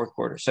leads in the fourth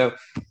quarter. So,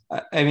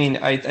 I mean,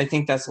 I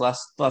think that's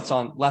less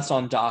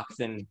on Doc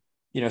than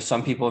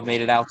some people have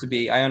made it out to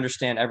be. I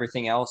understand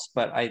everything else,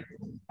 but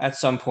at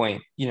some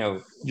point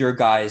your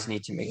guys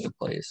need to make the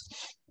plays.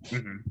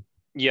 Mm-hmm.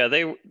 Yeah,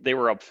 they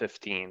were up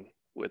 15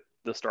 with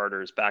the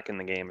starters back in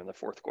the game in the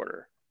fourth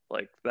quarter.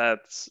 Like,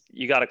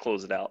 you got to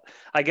close it out.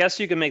 I guess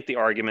you can make the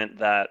argument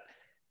that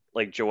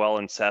like Joel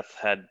and Seth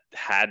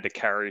had to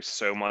carry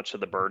so much of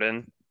the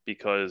burden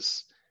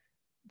because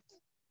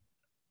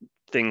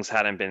things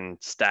hadn't been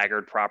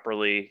staggered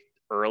properly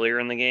earlier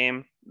in the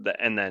game.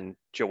 And then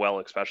Joel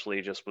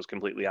especially just was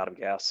completely out of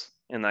gas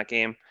in that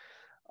game.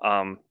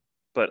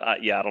 But I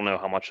don't know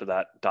how much of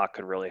that Doc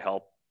could really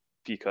help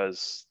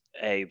because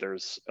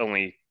there's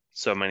only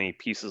so many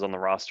pieces on the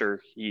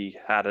roster he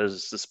had at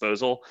his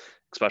disposal,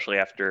 especially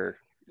after,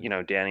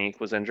 Danny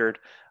was injured,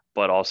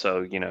 but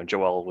also,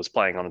 Joel was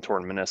playing on a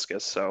torn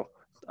meniscus. So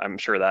I'm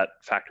sure that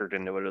factored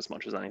into it as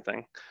much as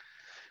anything.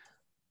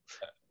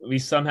 We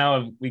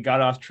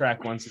got off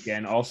track once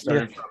again, all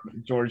started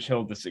from George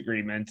Hill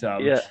disagreement.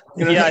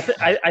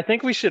 I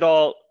think we should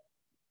all,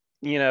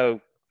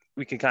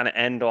 we can kind of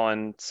end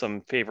on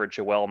some favorite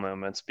Joel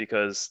moments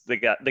because the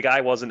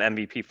guy was an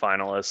MVP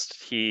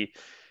finalist. He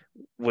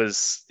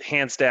was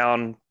hands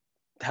down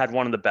had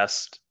one of the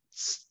best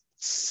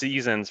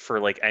seasons for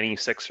like any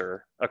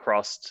Sixer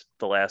across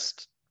the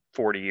last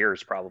 40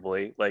 years,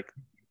 probably. Like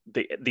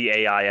the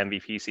AI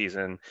MVP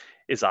season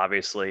is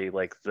obviously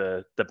like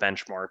the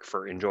benchmark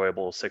for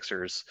enjoyable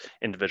Sixers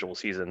individual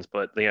seasons,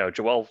 but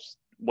Joel,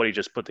 what he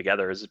just put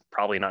together is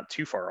probably not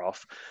too far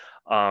off.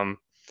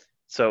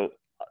 So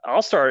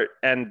I'll start,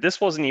 and this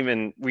wasn't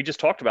even, we just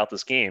talked about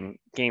this game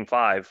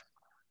 5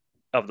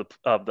 of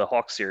the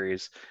Hawks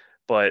series,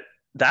 but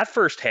that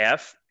first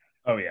half,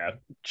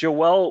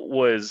 Joel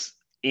was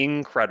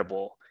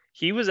incredible.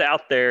 He was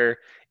out there,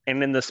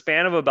 and in the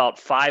span of about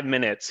 5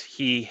 minutes,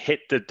 he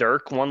hit the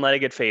Dirk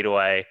one-legged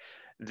fadeaway.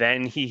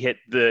 Then he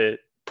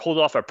pulled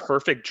off a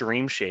perfect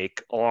dream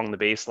shake along the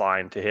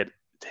baseline to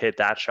hit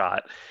that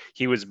shot.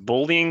 He was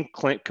bullying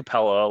Clint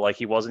Capella like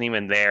he wasn't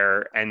even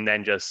there, and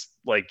then just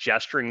like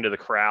gesturing to the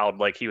crowd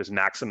like he was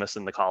Maximus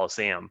in the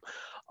Coliseum.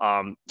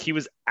 He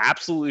was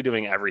absolutely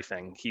doing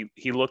everything.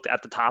 He looked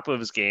at the top of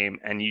his game,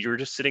 and you're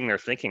just sitting there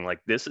thinking like,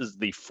 this is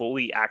the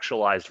fully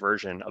actualized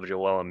version of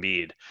Joel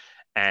Embiid.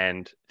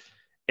 And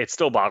it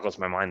still boggles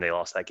my mind they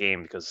lost that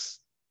game because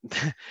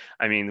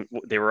I mean,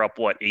 they were up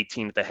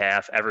 18 at the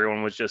half.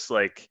 Everyone was just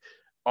like,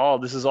 oh,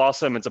 this is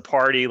awesome. It's a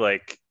party.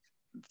 Like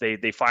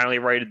they finally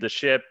righted the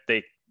ship.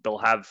 They'll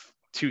have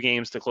 2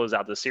 games to close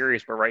out the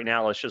series, but right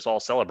now let's just all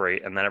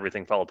celebrate. And then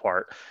everything fell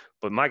apart.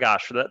 But my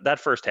gosh, for that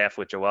first half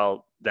with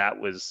Joel, that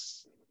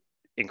was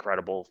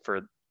incredible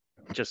for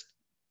just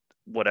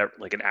whatever,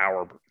 like an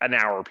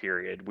hour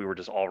period. We were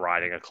just all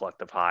riding a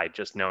collective high,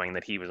 just knowing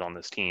that he was on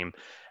this team.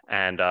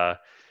 And I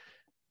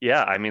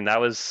mean,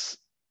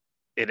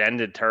 it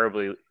ended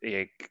terribly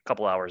a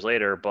couple hours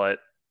later, but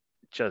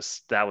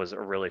just that was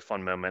a really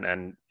fun moment.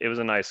 And it was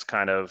a nice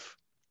kind of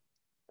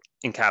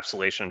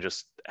encapsulation of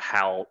just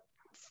how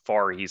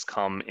far he's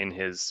come in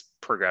his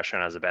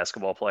progression as a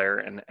basketball player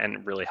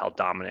and really how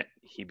dominant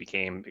he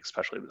became,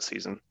 especially this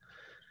season.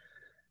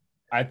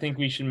 I think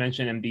we should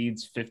mention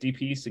Embiid's 50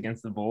 piece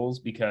against the Bulls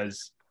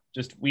because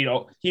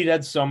he'd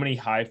had so many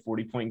high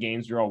 40-point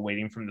games. We're all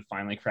waiting for him to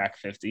finally crack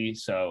 50.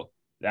 So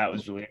that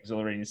was really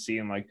exhilarating to see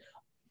him, like,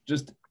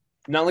 just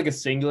not like a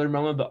singular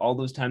moment, but all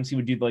those times he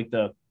would do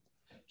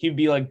he'd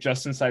be like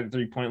just inside the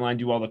 3-point line,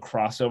 do all the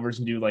crossovers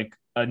and do like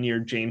a near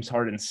James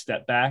Harden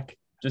step back,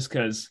 just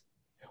because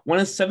when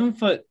a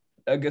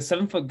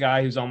 7-foot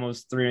guy who's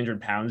almost 300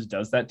 pounds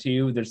does that to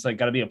you, there's like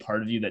got to be a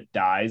part of you that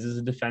dies as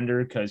a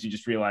defender because you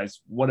just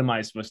realize, what am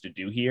I supposed to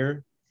do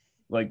here?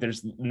 Like,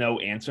 there's no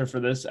answer for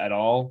this at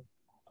all.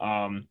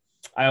 I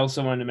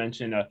also wanted to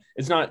mention,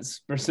 it's not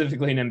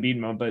specifically an Embiid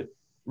moment, but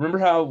remember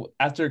how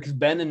because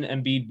Ben and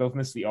Embiid both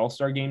missed the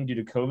All-Star game due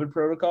to COVID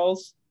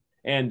protocols,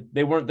 and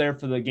they weren't there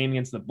for the game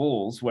against the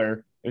Bulls,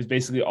 where it was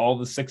basically all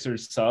the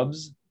Sixers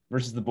subs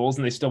versus the Bulls,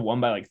 and they still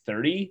won by like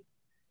 30.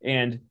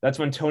 And that's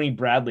when Tony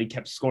Bradley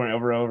kept scoring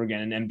over and over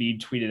again. And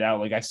Embiid tweeted out,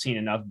 like, I've seen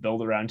enough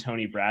build around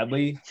Tony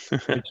Bradley,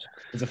 which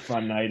was a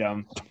fun night.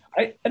 And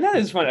that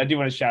is fun. I do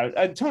want to shout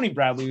Tony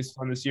Bradley was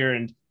fun this year.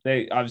 And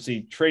they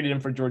obviously traded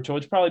him for George Hill,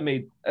 which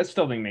probably I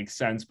still think makes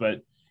sense,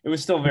 but it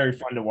was still very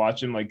fun to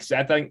watch him. Like,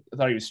 I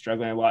thought he was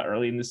struggling a lot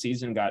early in the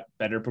season, got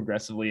better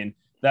progressively. And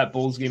that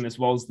Bulls game, as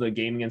well as the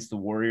game against the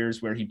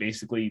Warriors, where he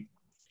basically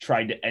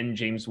tried to end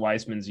James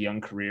Wiseman's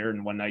young career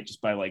in one night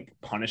just by like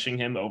punishing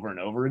him over and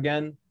over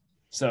again.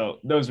 So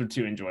those were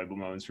two enjoyable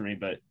moments for me.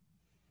 But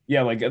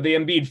yeah, like the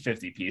Embiid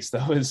 50 piece,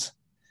 that was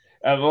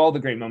of all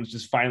the great moments,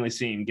 just finally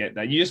seeing him get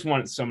that. You just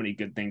want so many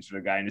good things for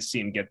the guy, and to see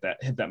him hit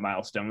that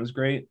milestone was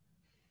great.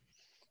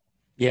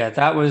 Yeah,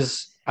 that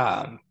was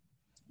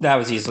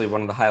easily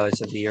one of the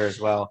highlights of the year as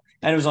well.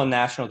 And it was on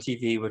national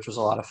TV, which was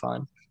a lot of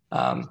fun.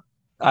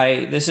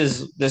 This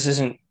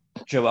isn't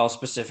Joel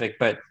specific,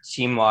 but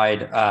team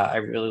wide, I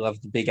really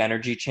love the big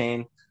energy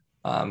chain.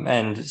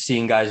 And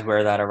seeing guys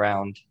wear that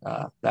around,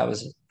 that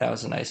was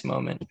a nice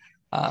moment.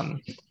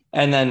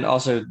 And then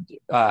also,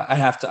 I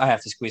have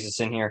to squeeze this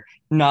in here.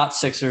 Not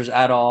Sixers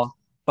at all,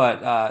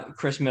 but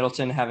Chris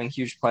Middleton having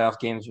huge playoff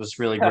games was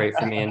really great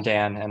for me and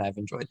Dan, and I've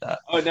enjoyed that.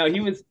 Oh no, he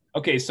was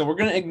okay. So we're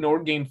gonna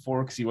ignore Game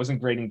 4 because he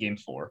wasn't great in Game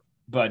 4,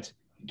 but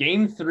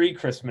Game 3,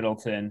 Chris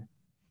Middleton,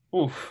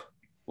 oof,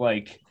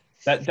 like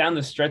that down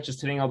the stretch,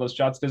 just hitting all those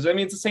shots. Because I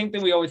mean, it's the same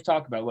thing we always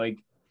talk about. Like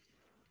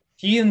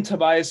he and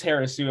Tobias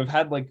Harris, who have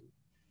had like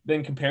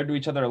been compared to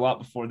each other a lot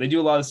before. They do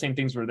a lot of the same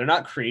things where they're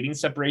not creating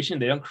separation.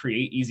 They don't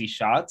create easy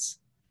shots,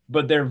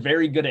 but they're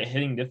very good at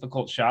hitting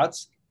difficult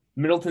shots.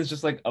 Middleton's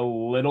just like a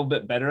little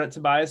bit better at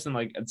Tobias and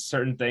like at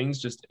certain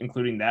things, just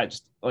including that,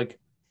 just like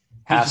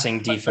passing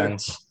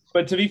defense.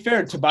 But to be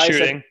fair, Tobias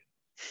shooting.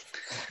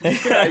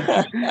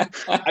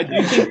 I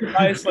do think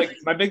Tobias, like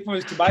my big point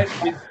is Tobias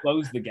did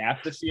close the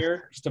gap this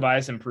year.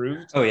 Tobias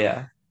improved. Oh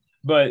yeah.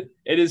 But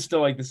it is still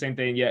like the same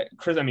thing. Yeah,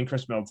 Chris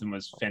Middleton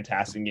was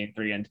fantastic in Game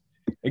 3. And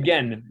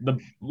again,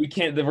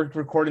 we're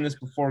recording this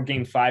before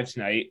Game 5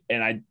 tonight,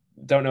 and I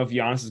don't know if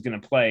Giannis is going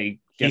to play.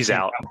 He's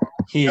out.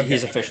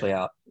 He's officially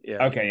out.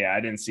 Yeah. Okay, yeah,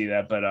 I didn't see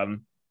that, but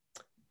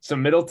so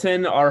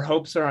Middleton, our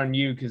hopes are on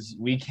you because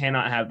we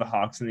cannot have the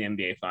Hawks in the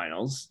NBA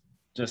Finals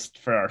just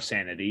for our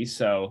sanity.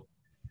 So,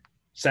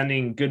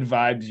 sending good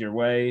vibes your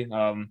way.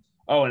 And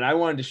I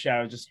wanted to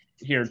shout just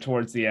here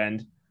towards the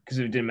end because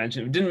we didn't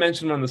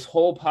mention him on this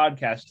whole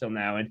podcast till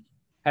now, and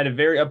had a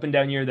very up and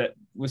down year that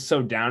was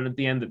so down at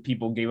the end that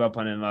people gave up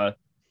on him.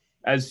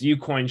 As you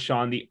coined,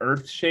 Sean, the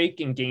earth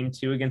shake in Game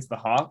 2 against the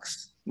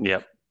Hawks.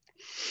 Yep.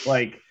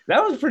 Like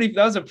that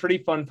was a pretty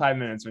fun 5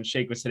 minutes when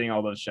Shake was hitting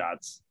all those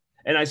shots.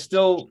 And I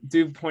still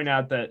do point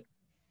out that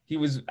he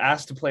was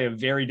asked to play a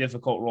very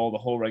difficult role the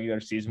whole regular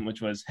season,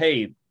 which was,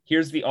 hey,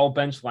 here's the all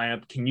bench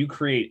lineup. Can you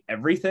create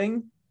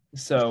everything?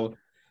 So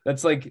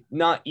that's like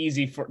not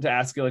easy to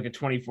ask like a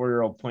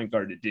 24-year-old point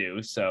guard to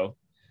do. So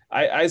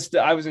I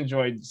was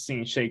enjoyed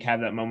seeing Shake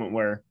have that moment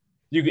where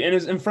you can,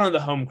 in front of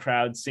the home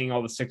crowd, seeing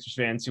all the Sixers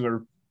fans who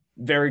were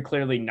very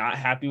clearly not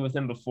happy with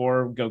him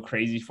before go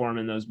crazy for him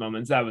in those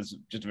moments. That was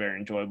just a very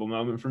enjoyable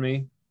moment for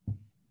me.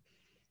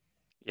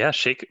 Yeah,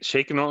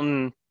 Shake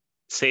Milton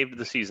saved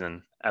the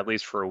season, at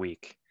least for a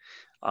week.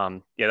 Yeah,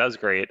 that was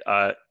great.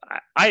 I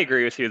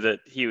agree with you that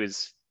he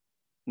was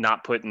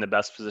not put in the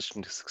best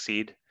position to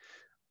succeed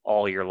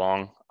all year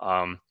long.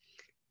 All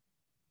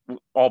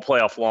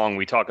playoff long,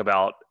 we talk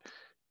about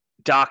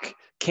Doc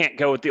can't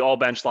go with the all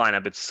bench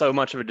lineup. It's so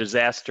much of a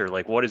disaster.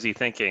 Like, what is he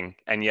thinking?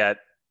 And yet,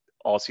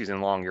 all season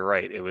long, you're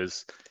right. It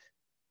was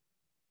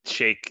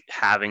Shake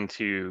having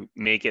to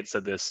make it so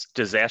this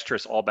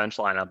disastrous all bench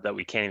lineup that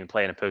we can't even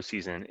play in a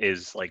postseason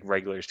is like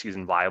regular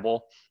season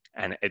viable,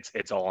 and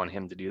it's all on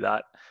him to do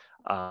that.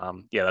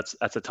 Yeah,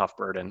 that's a tough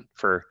burden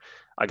for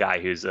a guy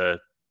who's a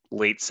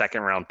late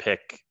second round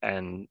pick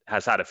and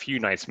has had a few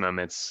nice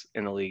moments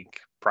in the league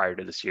prior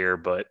to this year,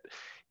 but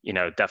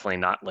definitely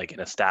not like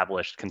an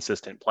established,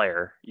 consistent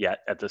player yet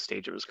at this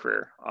stage of his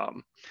career.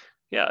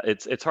 Yeah,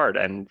 it's hard,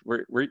 and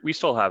we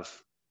still have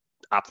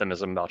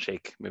optimism about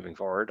Shake moving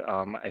forward.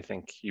 I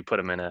think you put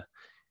him in a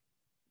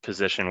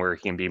position where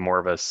he can be more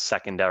of a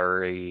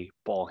secondary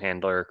ball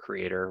handler,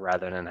 creator,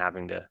 rather than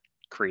having to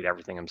create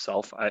everything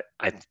himself.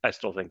 I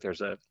still think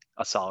there's a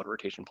solid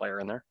rotation player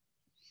in there.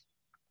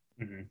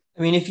 Mm-hmm.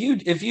 I mean, if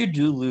you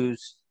do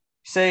lose,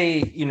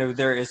 say,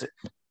 there is,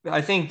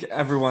 I think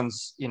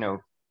everyone's,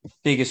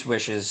 biggest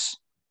wishes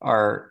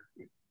are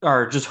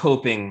just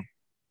hoping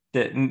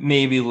that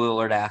maybe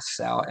Lillard asks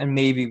out and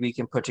maybe we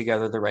can put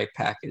together the right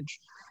package.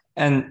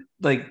 And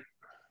like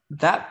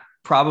that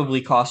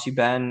probably cost you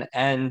Ben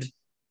and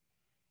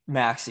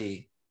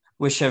Maxey,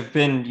 which have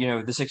been,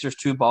 the Sixers'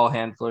 two ball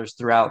handlers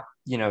throughout,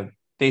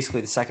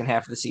 basically the second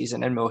half of the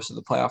season and most of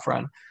the playoff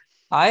run.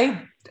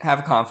 I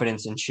have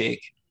confidence in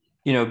Shake,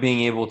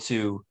 being able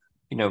to,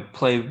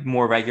 play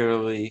more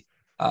regularly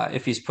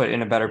if he's put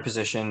in a better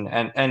position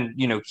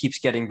and keeps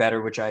getting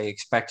better, which I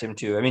expect him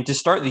to. I mean, to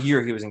start the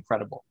year, he was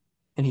incredible,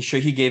 and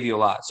he gave you a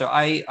lot. So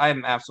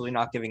I'm absolutely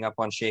not giving up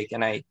on Shake,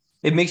 and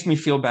it makes me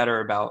feel better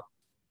about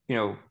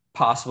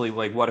possibly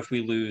like what if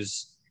we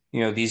lose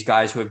these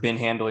guys who have been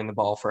handling the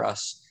ball for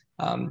us.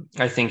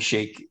 I think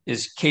Shake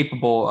is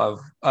capable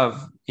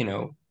of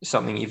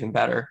something even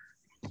better.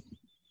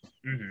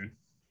 Mm-hmm.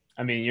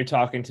 I mean, you're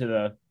talking to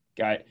the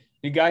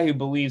guy who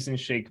believes in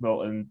Shake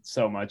Milton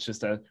so much,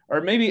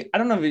 or maybe, I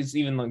don't know if he's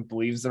even like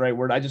believes the right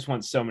word. I just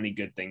want so many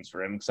good things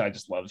for him because I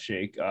just love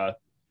Shake.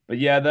 But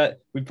yeah, that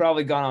we've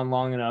probably gone on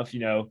long enough.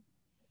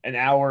 An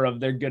hour of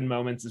their good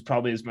moments is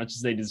probably as much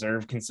as they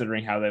deserve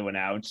considering how they went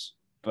out.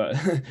 But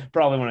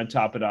probably want to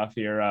top it off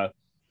here.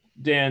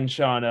 Dan,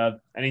 Sean,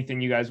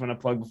 anything you guys want to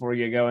plug before we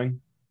get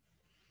going?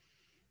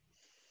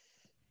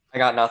 I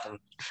got nothing.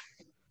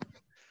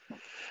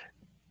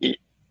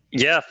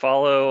 Yeah,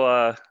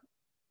 follow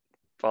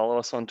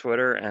us on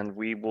Twitter, and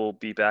we will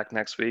be back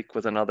next week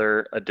with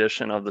another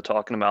edition of the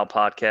Talking About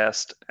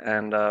podcast.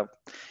 And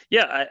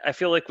I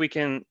feel like we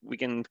can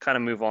kind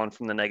of move on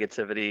from the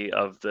negativity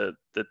of the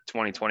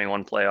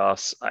 2021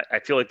 playoffs. I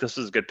feel like this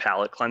was a good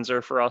palate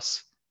cleanser for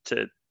us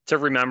to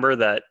remember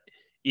that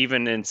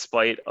even in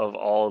spite of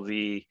all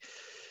the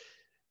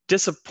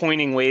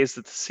disappointing ways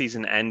that the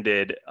season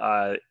ended,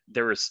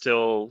 there was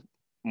still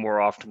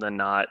more often than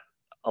not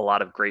a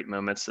lot of great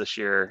moments this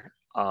year.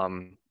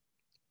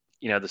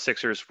 The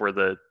Sixers were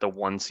the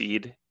 1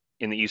 seed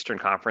in the Eastern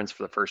Conference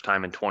for the first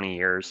time in 20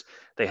 years.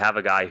 They have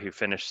a guy who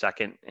finished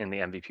second in the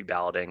MVP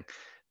balloting.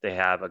 They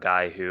have a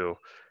guy who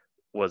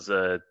was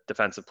a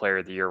Defensive Player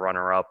of the Year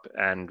runner-up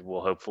and will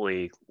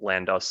hopefully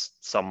land us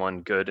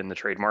someone good in the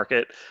trade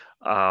market.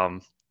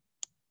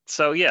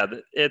 So yeah,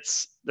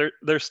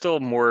 there's still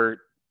more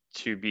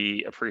to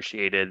be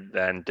appreciated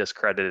than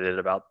discredited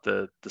about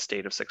the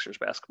state of Sixers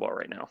basketball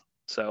right now.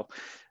 So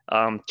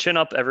chin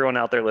up, everyone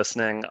out there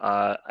listening.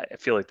 I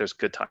feel like there's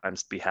good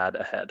times to be had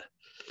ahead.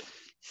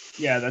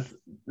 Yeah,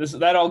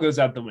 that all goes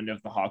out the window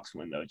if the Hawks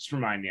win, though. Just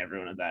reminding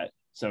everyone of that.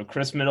 So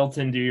Chris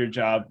Middleton, do your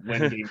job,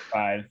 win Game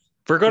 5.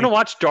 We're going to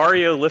watch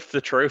Dario lift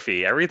the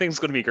trophy. Everything's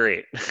going to be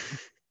great.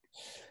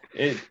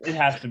 It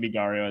has to be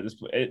Dario at this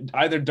point.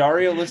 Either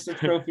Dario lifts the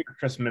trophy or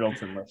Chris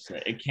Middleton lifts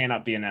it. It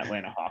cannot be an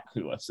Atlanta Hawk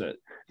who lifts it.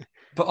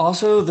 But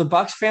also, the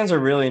Bucks fans are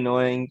really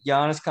annoying.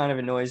 Giannis kind of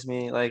annoys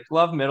me. Like,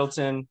 love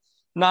Middleton,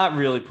 not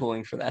really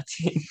pulling for that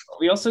team.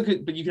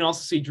 But you can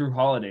also see Drew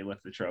Holiday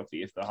lift the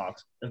trophy if the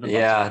Bucks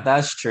yeah,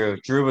 that's true.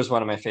 Drew was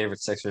one of my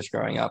favorite Sixers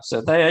growing up.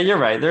 So you're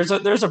right. There's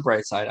a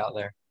bright side out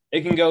there.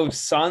 It can go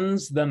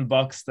Suns, then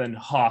Bucks, then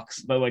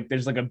Hawks, but like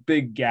there's like a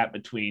big gap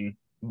between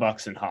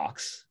Bucks and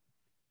Hawks.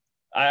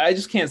 I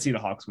just can't see the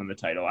Hawks win the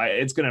title.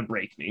 It's gonna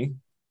break me.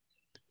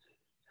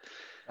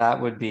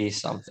 That would be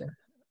something.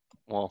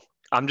 Well,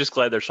 I'm just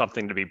glad there's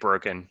something to be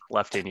broken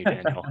left in you,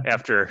 Daniel,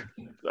 after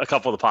a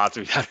couple of the pods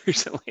we've had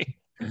recently.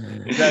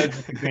 The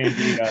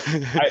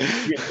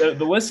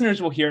listeners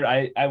will hear.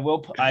 I will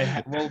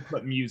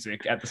put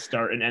music at the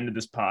start and end of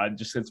this pod.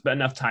 Just it's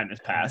enough time has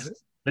passed.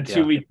 The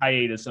 2-week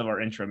hiatus of our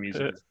intro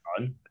music is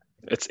gone.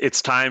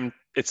 It's time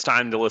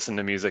to listen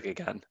to music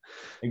again.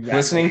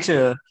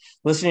 Exactly.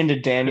 Listening to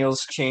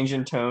Daniel's change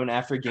in tone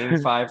after Game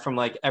 5 from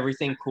like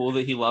everything cool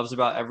that he loves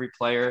about every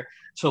player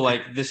to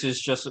like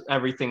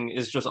everything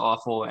is just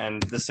awful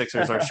and the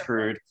Sixers are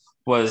screwed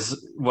was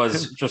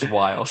just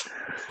wild.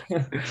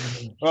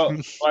 Well,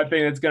 I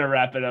think that's going to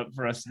wrap it up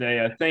for us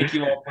today. Thank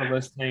you all for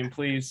listening.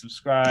 Please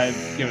subscribe,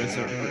 give us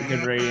a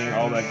good rating,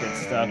 all that good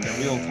stuff,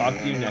 and we will talk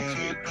to you next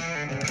week.